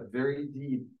have a very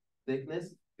deep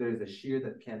thickness, there is a shear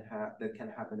that can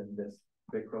happen in this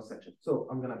big cross section. So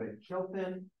I'm gonna make shell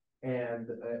thin, and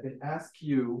it asks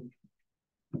you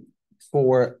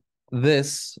for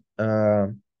this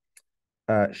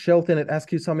Shelton, it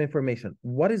asks you some information.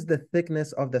 What is the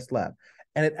thickness of the slab?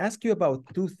 And it asks you about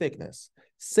two thickness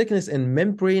in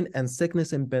membrane and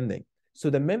thickness in bending. So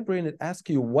the membrane, it asks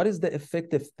you what is the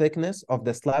effective thickness of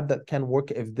the slab that can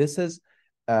work if this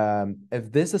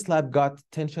slab got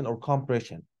tension or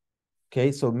compression.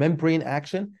 Okay, so membrane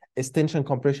action is tension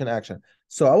compression action.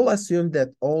 So I will assume that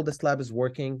all the slab is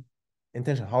working in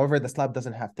tension. However, the slab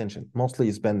doesn't have tension. Mostly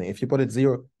it's bending. If you put it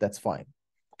 0, that's fine.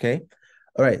 Okay.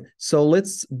 All right. So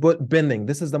let's put bending.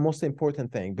 This is the most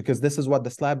important thing because this is what the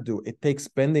slab do. It takes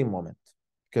bending moment.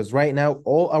 Because right now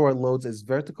all our loads is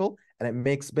vertical and it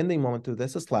makes bending moment to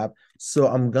this slab. So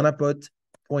I'm gonna put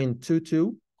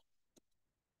 0.22.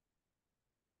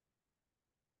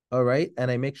 All right, and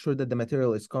I make sure that the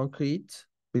material is concrete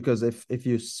because if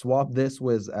you swap this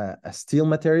with a steel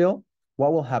material,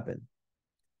 what will happen?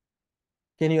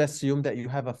 Can you assume that you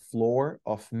have a floor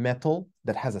of metal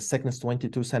that has a thickness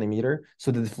 22 centimeter?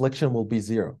 So the deflection will be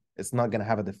 0. It's not going to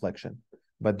have a deflection.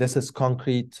 But this is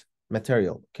concrete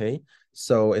material, okay?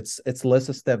 So it's less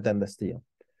a step than the steel.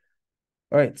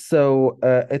 All right, so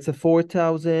it's a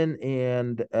 4,000,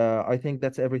 and I think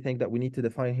that's everything that we need to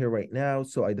define here right now.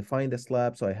 So I define the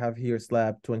slab. So I have here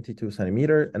slab 22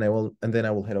 centimeter, and then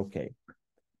I will hit OK.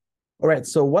 All right,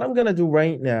 so what I'm gonna do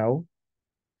right now,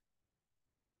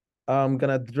 I'm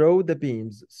gonna draw the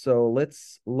beams. So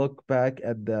let's look back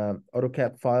at the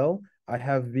AutoCAD file. I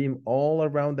have beam all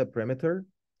around the perimeter.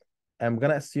 I'm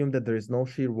gonna assume that there is no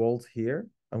shear walls here.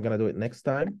 I'm gonna do it next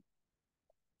time.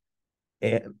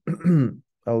 And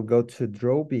I'll go to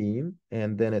draw beam,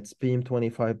 and then it's beam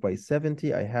 25 by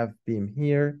 70. I have beam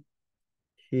here,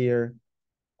 here,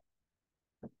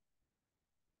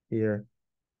 here,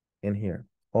 and here,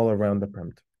 all around the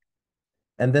perimeter.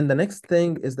 And then the next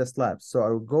thing is the slab. So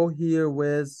I'll go here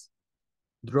with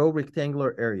draw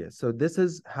rectangular area. So this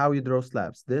is how you draw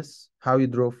slabs. This, how you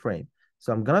draw frame.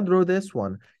 So I'm gonna draw this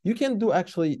one. You can do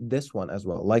actually this one as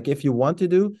well. Like if you want to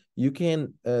do, you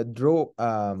can draw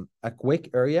a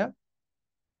quick area.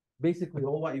 Basically,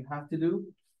 all what you have to do,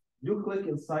 you click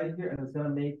inside here and it's gonna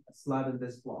make a slab in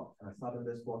this block and a slab in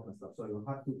this block and stuff. So you'll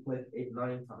have to click 8,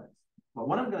 9 times. But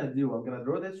what I'm gonna do, I'm gonna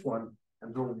draw this one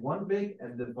and draw one big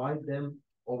and divide them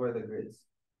over the grids.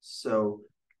 So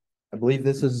I believe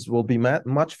this will be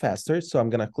much faster. So I'm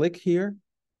gonna click here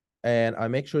and I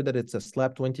make sure that it's a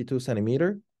slab 22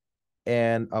 centimeter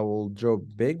and I will draw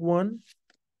big one.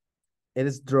 It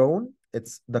is drawn.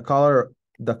 It's the color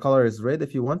is red.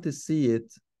 If you want to see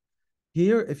it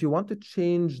here, if you want to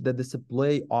change the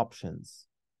display options,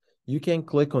 you can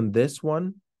click on this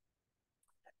one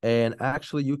and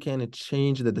actually you can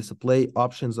change the display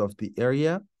options of the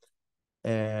area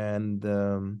and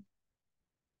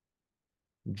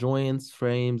joints,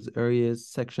 frames, areas,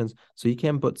 sections. So you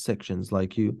can put sections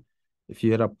like if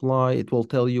you hit apply, it will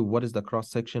tell you what is the cross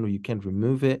section, or you can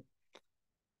remove it.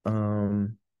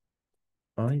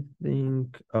 I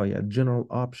think, oh yeah, general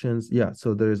options. Yeah,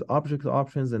 so there's object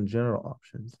options and general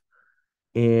options.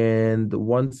 And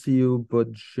once you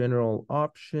put general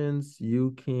options,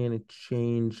 you can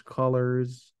change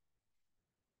colors,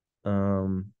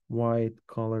 white,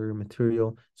 color,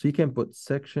 material. So you can put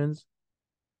sections,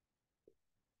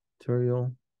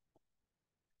 material.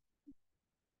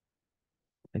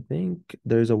 I think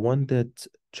there's a one that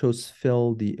chose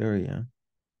fill the area.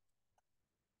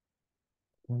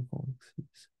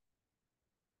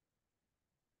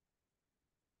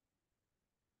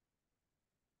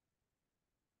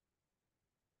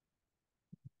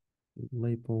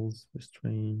 Labels,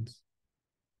 restraints.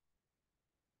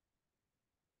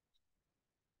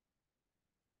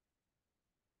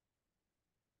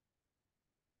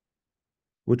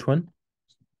 Which one?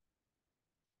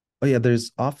 Oh yeah,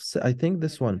 there's offset. I think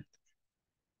this one.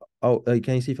 Oh,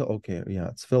 can you see fill? Okay, yeah,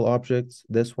 it's fill objects,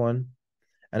 this one.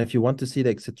 And if you want to see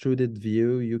the extruded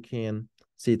view, you can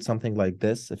see it something like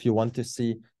this. If you want to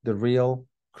see the real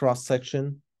cross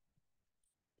section.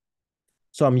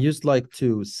 So I'm used like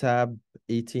to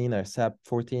SAP18 or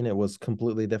SAP14. It was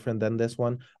completely different than this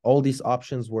one. All these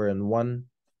options were in one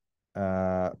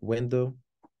window.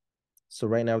 So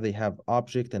right now they have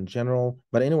object and general.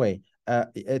 But anyway,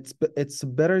 it's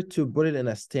better to put it in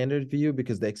a standard view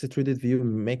because the extruded view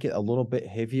make it a little bit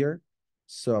heavier.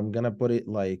 So I'm gonna put it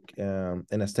like in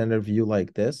a standard view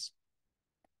like this.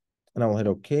 And I will hit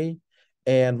OK.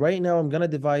 And right now I'm gonna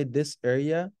divide this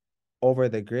area over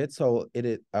the grid. So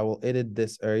I will edit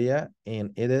this area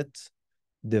and edit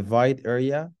divide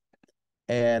area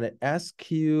and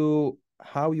ask you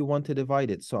how you want to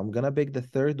divide it. So I'm gonna pick the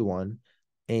third one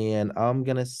and I'm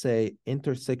gonna say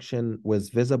intersection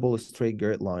with visible straight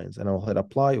grid lines and I'll hit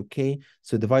apply. Okay.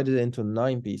 So divide it into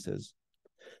 9 pieces.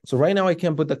 So right now I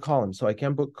can put the columns. So I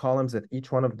can put columns at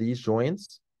each one of these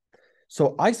joints.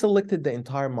 So I selected the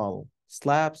entire model,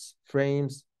 slabs,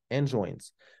 frames, and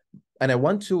joints. And I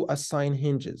want to assign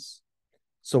hinges.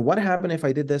 So what happened if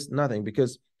I did this? Nothing,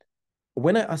 because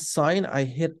when I assign, I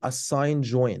hit assign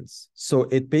joints. So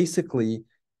it basically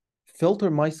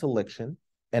filter my selection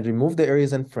and remove the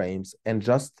areas and frames and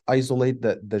just isolate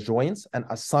the joints and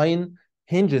assign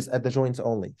hinges at the joints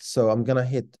only. So I'm gonna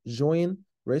hit join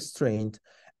restraint,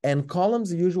 and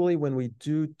columns, usually when we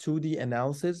do 2D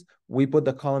analysis, we put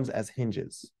the columns as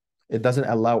hinges. It doesn't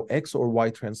allow X or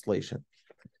Y translation.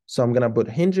 So I'm gonna put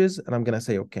hinges and I'm gonna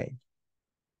say okay.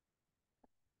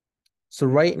 So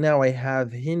right now I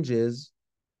have hinges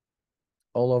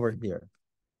all over here.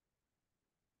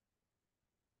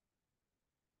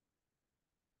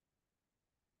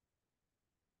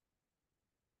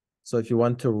 So if you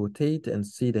want to rotate and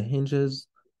see the hinges,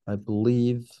 I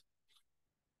believe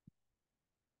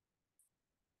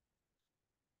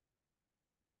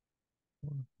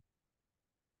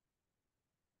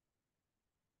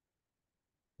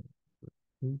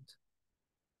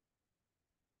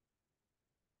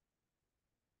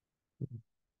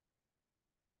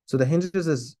so the hinges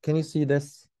is, can you see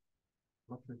this?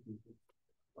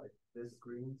 Like this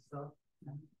green stuff,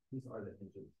 these are the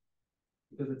hinges.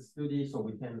 Because it's 2D, so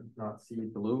we cannot see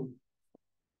blue.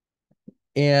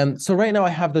 And so right now I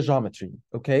have the geometry,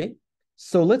 okay?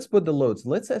 So let's put the loads.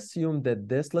 Let's assume that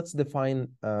let's define,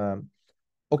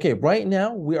 okay, right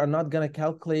now we are not gonna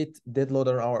calculate dead load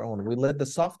on our own. We let the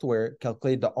software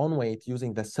calculate the on weight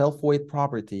using the self-weight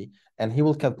property, and he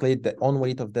will calculate the on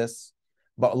weight of this.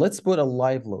 But let's put a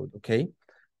live load, okay?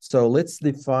 So let's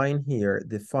define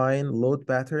load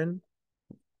pattern.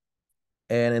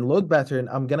 And in load pattern,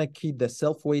 I'm gonna keep the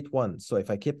self-weight 1. So if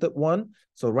I kept it 1,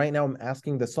 so right now I'm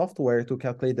asking the software to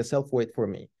calculate the self-weight for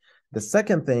me. The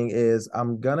second thing is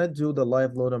I'm gonna do the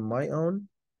live load on my own.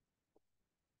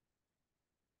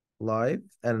 Live,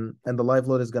 and the live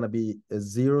load is gonna be a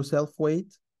 0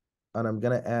 self-weight, and I'm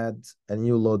gonna add a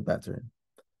new load pattern.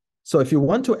 So if you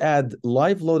want to add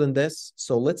live load in this,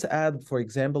 so let's add, for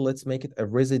example, let's make it a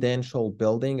residential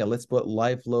building, and let's put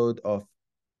live load of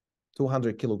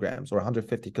 200 kilograms or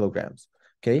 150 kilograms.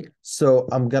 Okay, so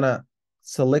I'm gonna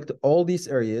select all these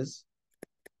areas.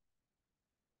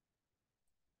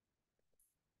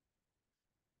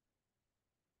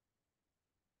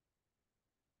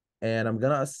 And I'm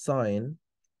gonna assign,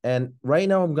 and right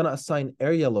now I'm gonna assign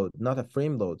area load, not a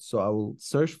frame load. So I will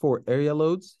search for area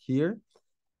loads here,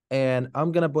 and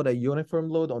I'm gonna put a uniform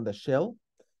load on the shell.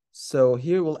 So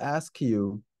here we'll ask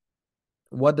you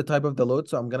what the type of the load.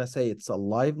 So I'm gonna say it's a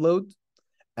live load,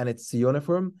 and it's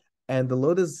uniform, and the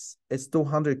load is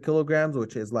 200 kilograms,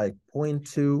 which is like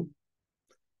 0.2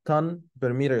 ton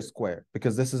per meter square,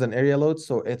 because this is an area load,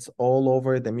 so it's all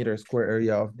over the meter square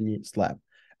area of the slab.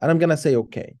 And I'm gonna say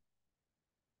okay.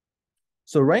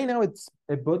 So right now it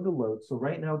put the load. So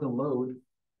right now the load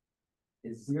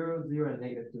is 0, 0, and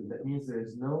 -2. That means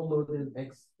there's no load in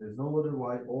X, there's no load in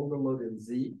Y, all the load in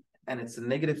Z, and it's a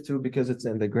 -2 because it's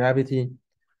in the gravity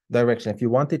direction. If you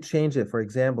want to change it, for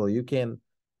example, you can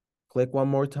click one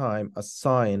more time,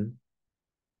 assign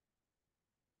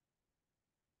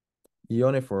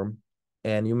uniform,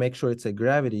 and you make sure it's a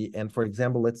gravity. And for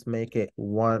example, let's make it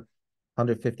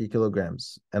 150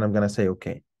 kilograms, and I'm gonna say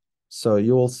okay. So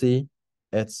you will see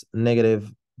it's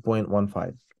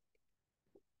 -0.15.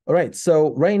 All right,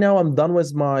 so right now I'm done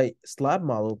with my slab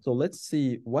model. So let's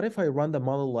see, what if I run the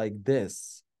model like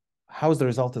this? How's the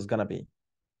result is gonna be?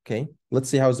 Okay, let's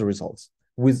see how's the results.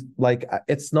 With like,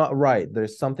 it's not right.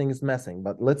 There's something is missing,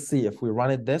 but let's see if we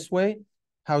run it this way,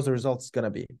 how's the results gonna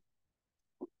be?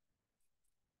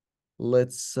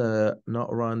 Let's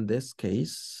not run this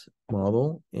case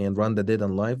model and run the dead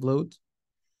and live load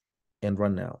and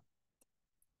run now.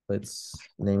 Let's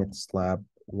name it slab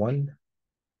 1.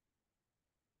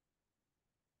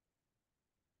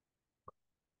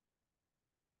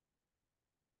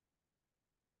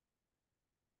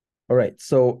 All right,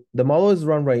 so the model is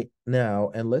run right now,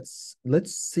 and let's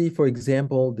see, for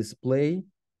example, display,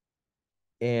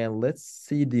 and let's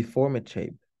see deformed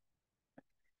shape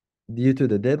due to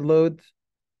the dead load,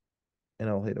 and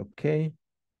I'll hit okay.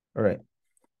 All right,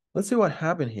 let's see what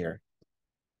happened here.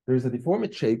 There's a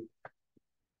deformed shape,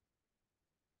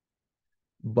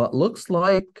 but looks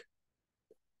like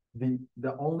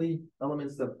the only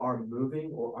elements that are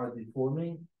moving or are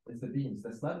deforming is the beams.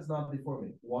 The slab is not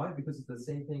deforming. Why? Because it's the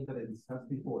same thing that I discussed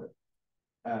before.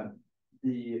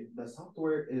 The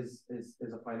software is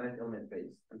a finite element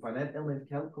based. And finite element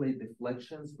calculate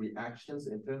deflections, reactions,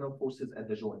 internal forces at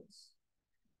the joints.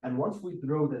 And once we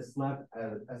draw the slab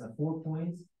as a 4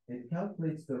 points, It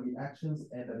calculates the reactions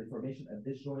and the deformation at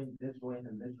this joint,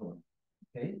 and this joint,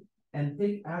 okay? And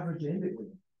take average in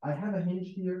between. I have a hinge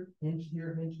here, hinge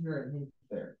here, hinge here, and hinge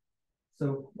there.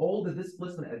 So all the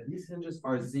displacement at these hinges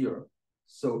are zero.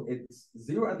 So it's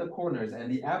zero at the corners,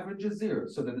 and the average is zero.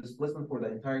 So the displacement for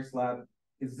the entire slab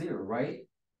is zero, right?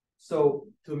 So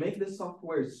to make this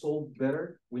software solve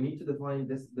better, we need to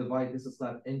divide this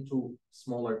slab into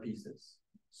smaller pieces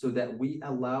so that we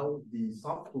allow the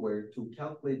software to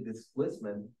calculate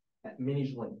displacement at many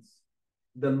joints.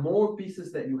 The more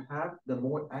pieces that you have, the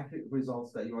more accurate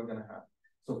results that you are going to have.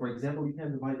 So for example, you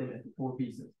can divide them into 4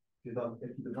 pieces. If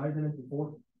you divide them into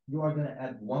 4, you are going to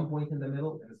add 1 point in the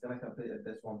middle, and it's going to calculate at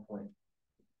this 1 point.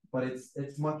 But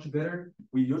it's much better.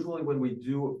 We usually, when we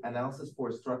do analysis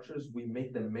for structures, we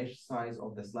make the mesh size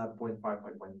of the slab 0.5 by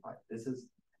 0.5. This is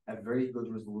a very good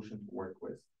resolution to work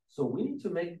with. So we need to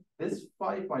make this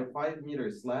 5 by 5 meter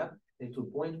slab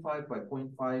into 0.5 by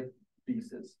 0.5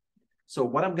 pieces. So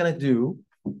what I'm gonna do,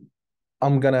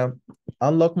 I'm gonna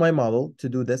unlock my model to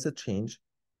do this change.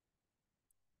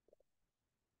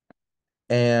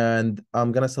 And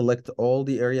I'm gonna select all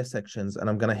the area sections, and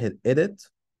I'm gonna hit edit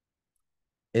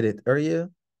area,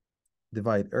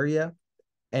 divide area.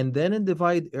 And then in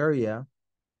divide area,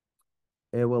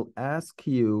 it will ask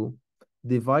you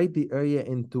divide the area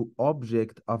into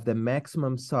object of the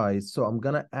maximum size. So I'm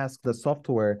gonna ask the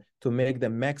software to make the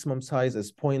maximum size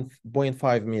is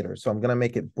 0.5 meters. So I'm gonna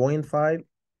make it 0.5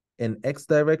 in X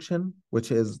direction,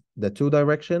 which is the 2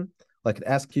 direction. Like it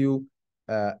asks you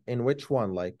in which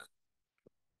one,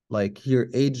 like here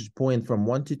age point from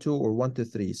 1 to 2 or 1 to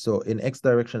 3. So in X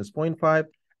direction is 0.5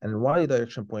 and in Y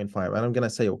direction 0.5. And I'm gonna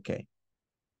say okay.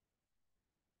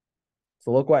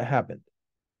 So look what happened.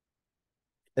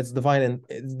 It's divided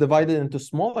into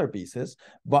smaller pieces,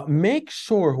 but make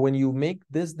sure when you make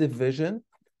this division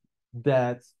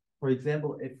that, for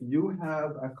example, if you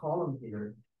have a column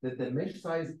here, that the mesh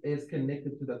size is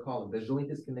connected to the column, the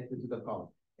joint is connected to the column.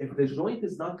 If the joint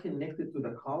is not connected to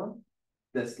the column,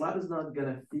 the slab is not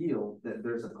gonna feel that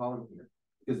there's a column here,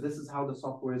 because this is how the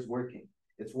software is working.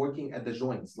 It's working at the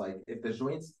joints. Like if the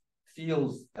joints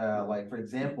feels like, for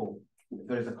example, if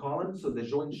there's a column, so the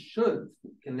joint should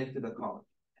connect to the column.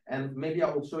 And maybe I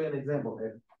will show you an example.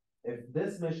 If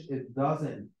this mesh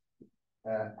doesn't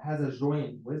has a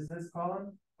joint with this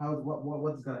column,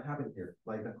 what's gonna happen here?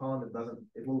 Like the column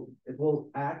it will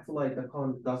act like the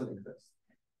column doesn't exist.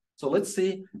 So let's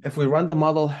see if we run the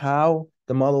model, how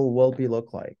the model will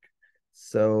look like.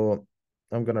 So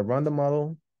I'm gonna run the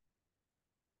model,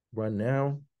 run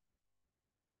now.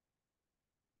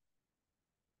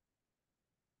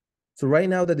 So right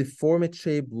now the deformed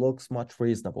shape looks much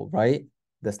reasonable, right?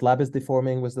 The slab is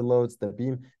deforming with the loads, the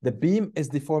beam is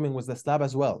deforming with the slab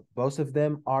as well. Both of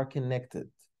them are connected,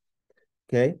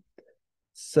 okay?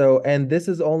 So, and this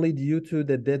is only due to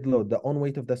the dead load, the on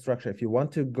weight of the structure. If you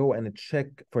want to go and check,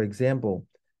 for example,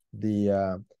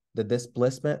 the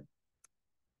displacement,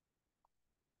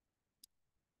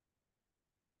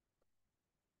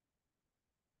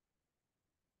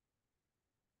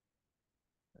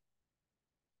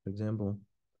 for example,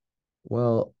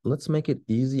 well, let's make it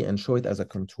easy and show it as a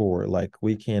contour. Like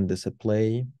we can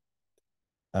display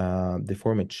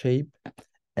deformed shape,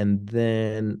 and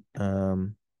then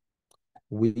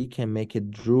we can make it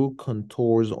drew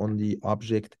contours on the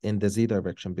object in the Z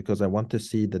direction because I want to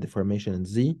see the deformation in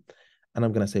Z, and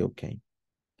I'm gonna say okay.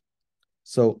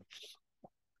 So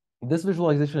this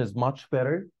visualization is much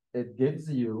better. It gives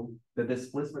you the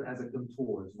displacement as a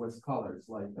contours with colors,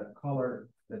 like the color,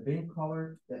 the pink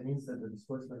color, that means that the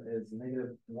displacement is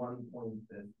negative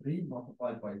 1.3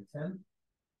 multiplied by 10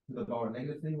 to the power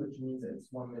negative 3, which means it's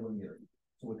 1 millimeter.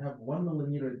 So we have 1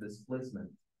 millimeter displacement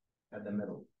at the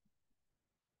middle.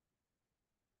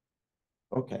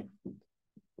 Okay.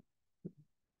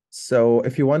 So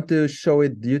if you want to show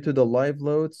it due to the live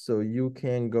load, so you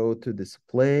can go to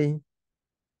display,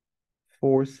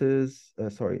 forces,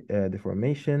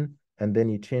 deformation, and then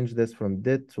you change this from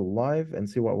dead to live and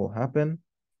see what will happen.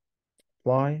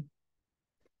 Apply.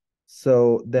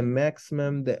 So the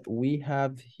maximum that we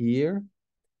have here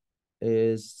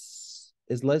is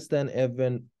less than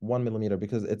even 1 millimeter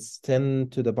because it's 10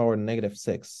 to the power negative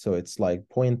 6. So it's like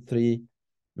 0.3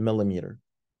 millimeter.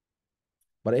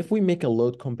 But if we make a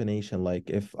load combination, like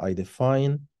if I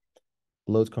define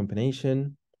load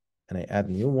combination and I add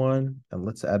a new one, and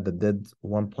let's add the dead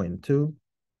 1.2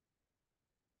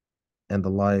 and the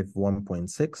live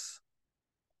 1.6.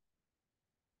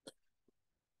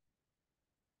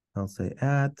 I'll say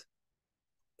add,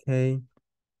 okay.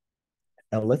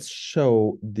 And let's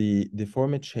show the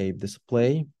deformed shape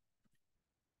display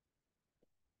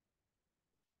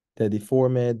the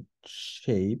deformed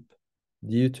shape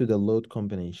due to the load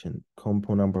combination,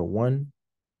 compo number 1,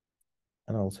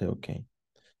 and I'll say okay.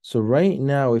 So right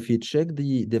now, if you check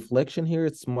the deflection here,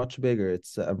 it's much bigger.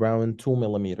 It's around 2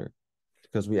 millimeter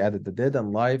because we added the dead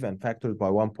and live and factored by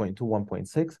 1.2,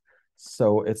 1.6.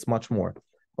 So it's much more.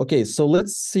 Okay, so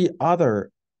let's see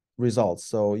other results.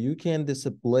 So you can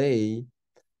display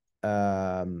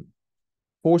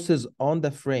forces on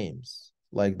the frames,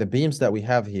 like the beams that we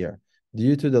have here,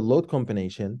 due to the load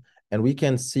combination, and we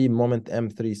can see moment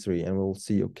M33, and we'll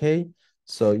see, okay?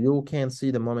 So you can see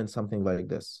the moment something like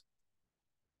this.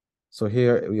 So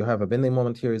here you have a bending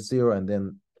moment, here is 0, and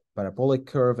then parabolic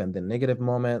curve, and then negative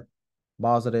moment,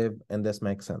 positive, and this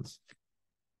makes sense.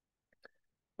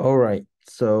 All right,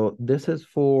 so this is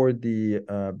for the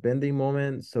bending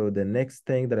moment. So the next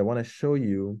thing that I want to show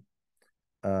you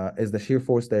is the shear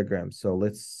force diagram. So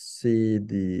let's see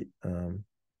the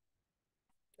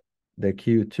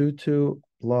Q22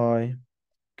 lie.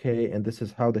 Okay, and this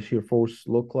is how the shear force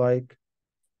look like.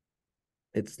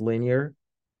 It's linear.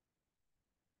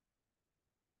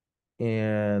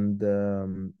 And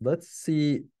let's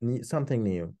see something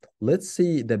new. Let's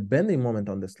see the bending moment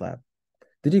on the slab.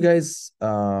 Did you guys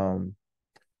have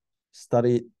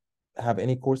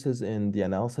any courses in the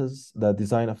analysis, the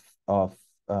design of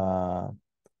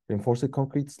reinforced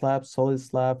concrete slab, solid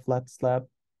slab, flat slab?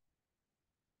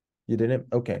 You didn't?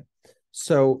 Okay.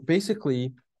 So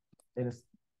basically, can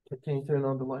you turn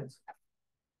on the lights?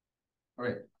 All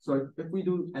right. So if we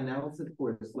do analysis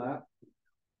for a slab,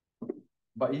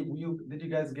 but did you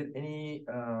guys get any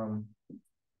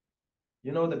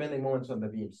you know the bending moments on the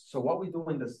beams? So what we do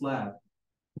in the slab,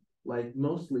 like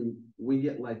mostly we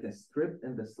get like a strip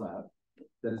in the slab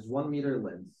that is 1 meter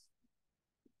length.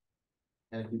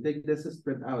 And if you take this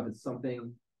strip out, it's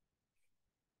something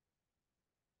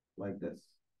like this.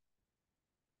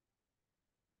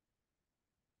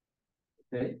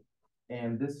 Okay.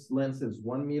 And this length is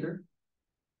 1 meter.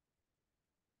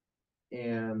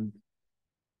 And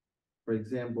for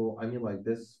example, I mean like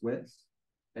this width,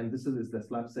 and this is the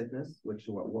slab thickness, which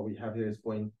what we have here is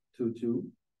 0.22.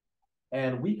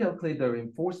 And we calculate the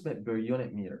reinforcement per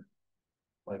unit meter.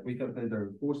 Like we calculate the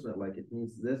reinforcement, like it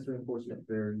means this reinforcement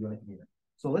per unit meter.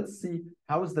 So let's see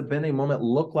how does the bending moment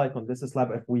look like on this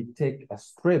slab if we take a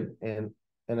strip in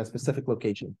a specific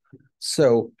location.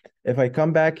 So if I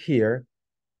come back here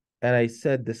and I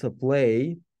said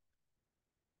display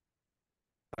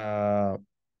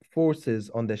forces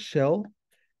on the shell,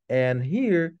 and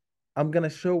here I'm gonna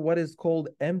show what is called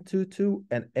M22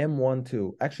 and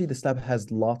M12. Actually, the slab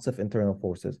has lots of internal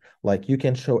forces. Like you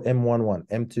can show M11,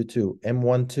 M22,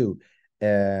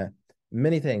 M12,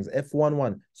 many things,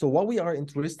 F11. So what we are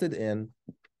interested in,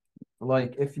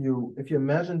 like if you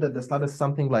imagine that the slab is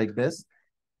something like this,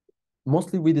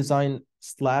 mostly we design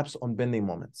slabs on bending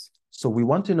moments. So we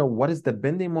want to know what is the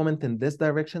bending moment in this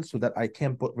direction so that I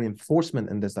can put reinforcement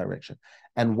in this direction.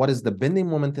 And what is the bending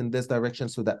moment in this direction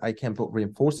so that I can put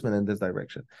reinforcement in this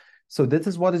direction. So this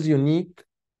is what is unique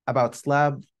about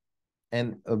slab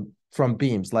and from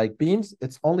beams. Like beams,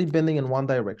 it's only bending in one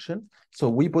direction. So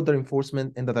we put the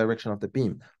reinforcement in the direction of the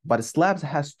beam. But slabs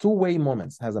has two-way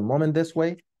moments, has a moment this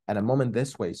way and a moment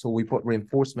this way. So we put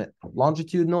reinforcement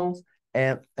longitudinal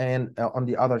and on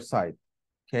the other side.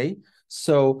 Okay,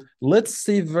 so let's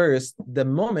see first the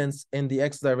moments in the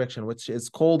x direction, which is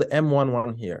called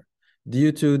M11 here,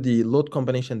 due to the load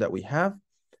combination that we have.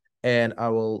 And I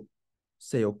will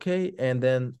say okay, and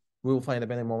then we will find a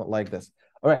bending moment like this.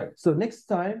 All right, so next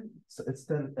time, so it's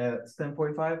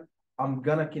 10:45, I'm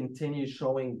gonna continue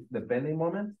showing the bending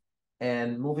moment.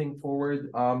 And moving forward,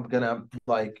 I'm gonna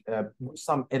like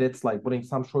some edits, like putting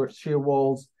some short shear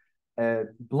walls,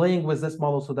 playing with this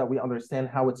model so that we understand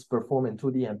how it's performing in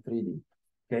 2D and 3D.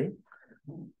 Okay.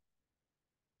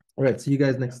 All right. See you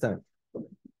guys next time.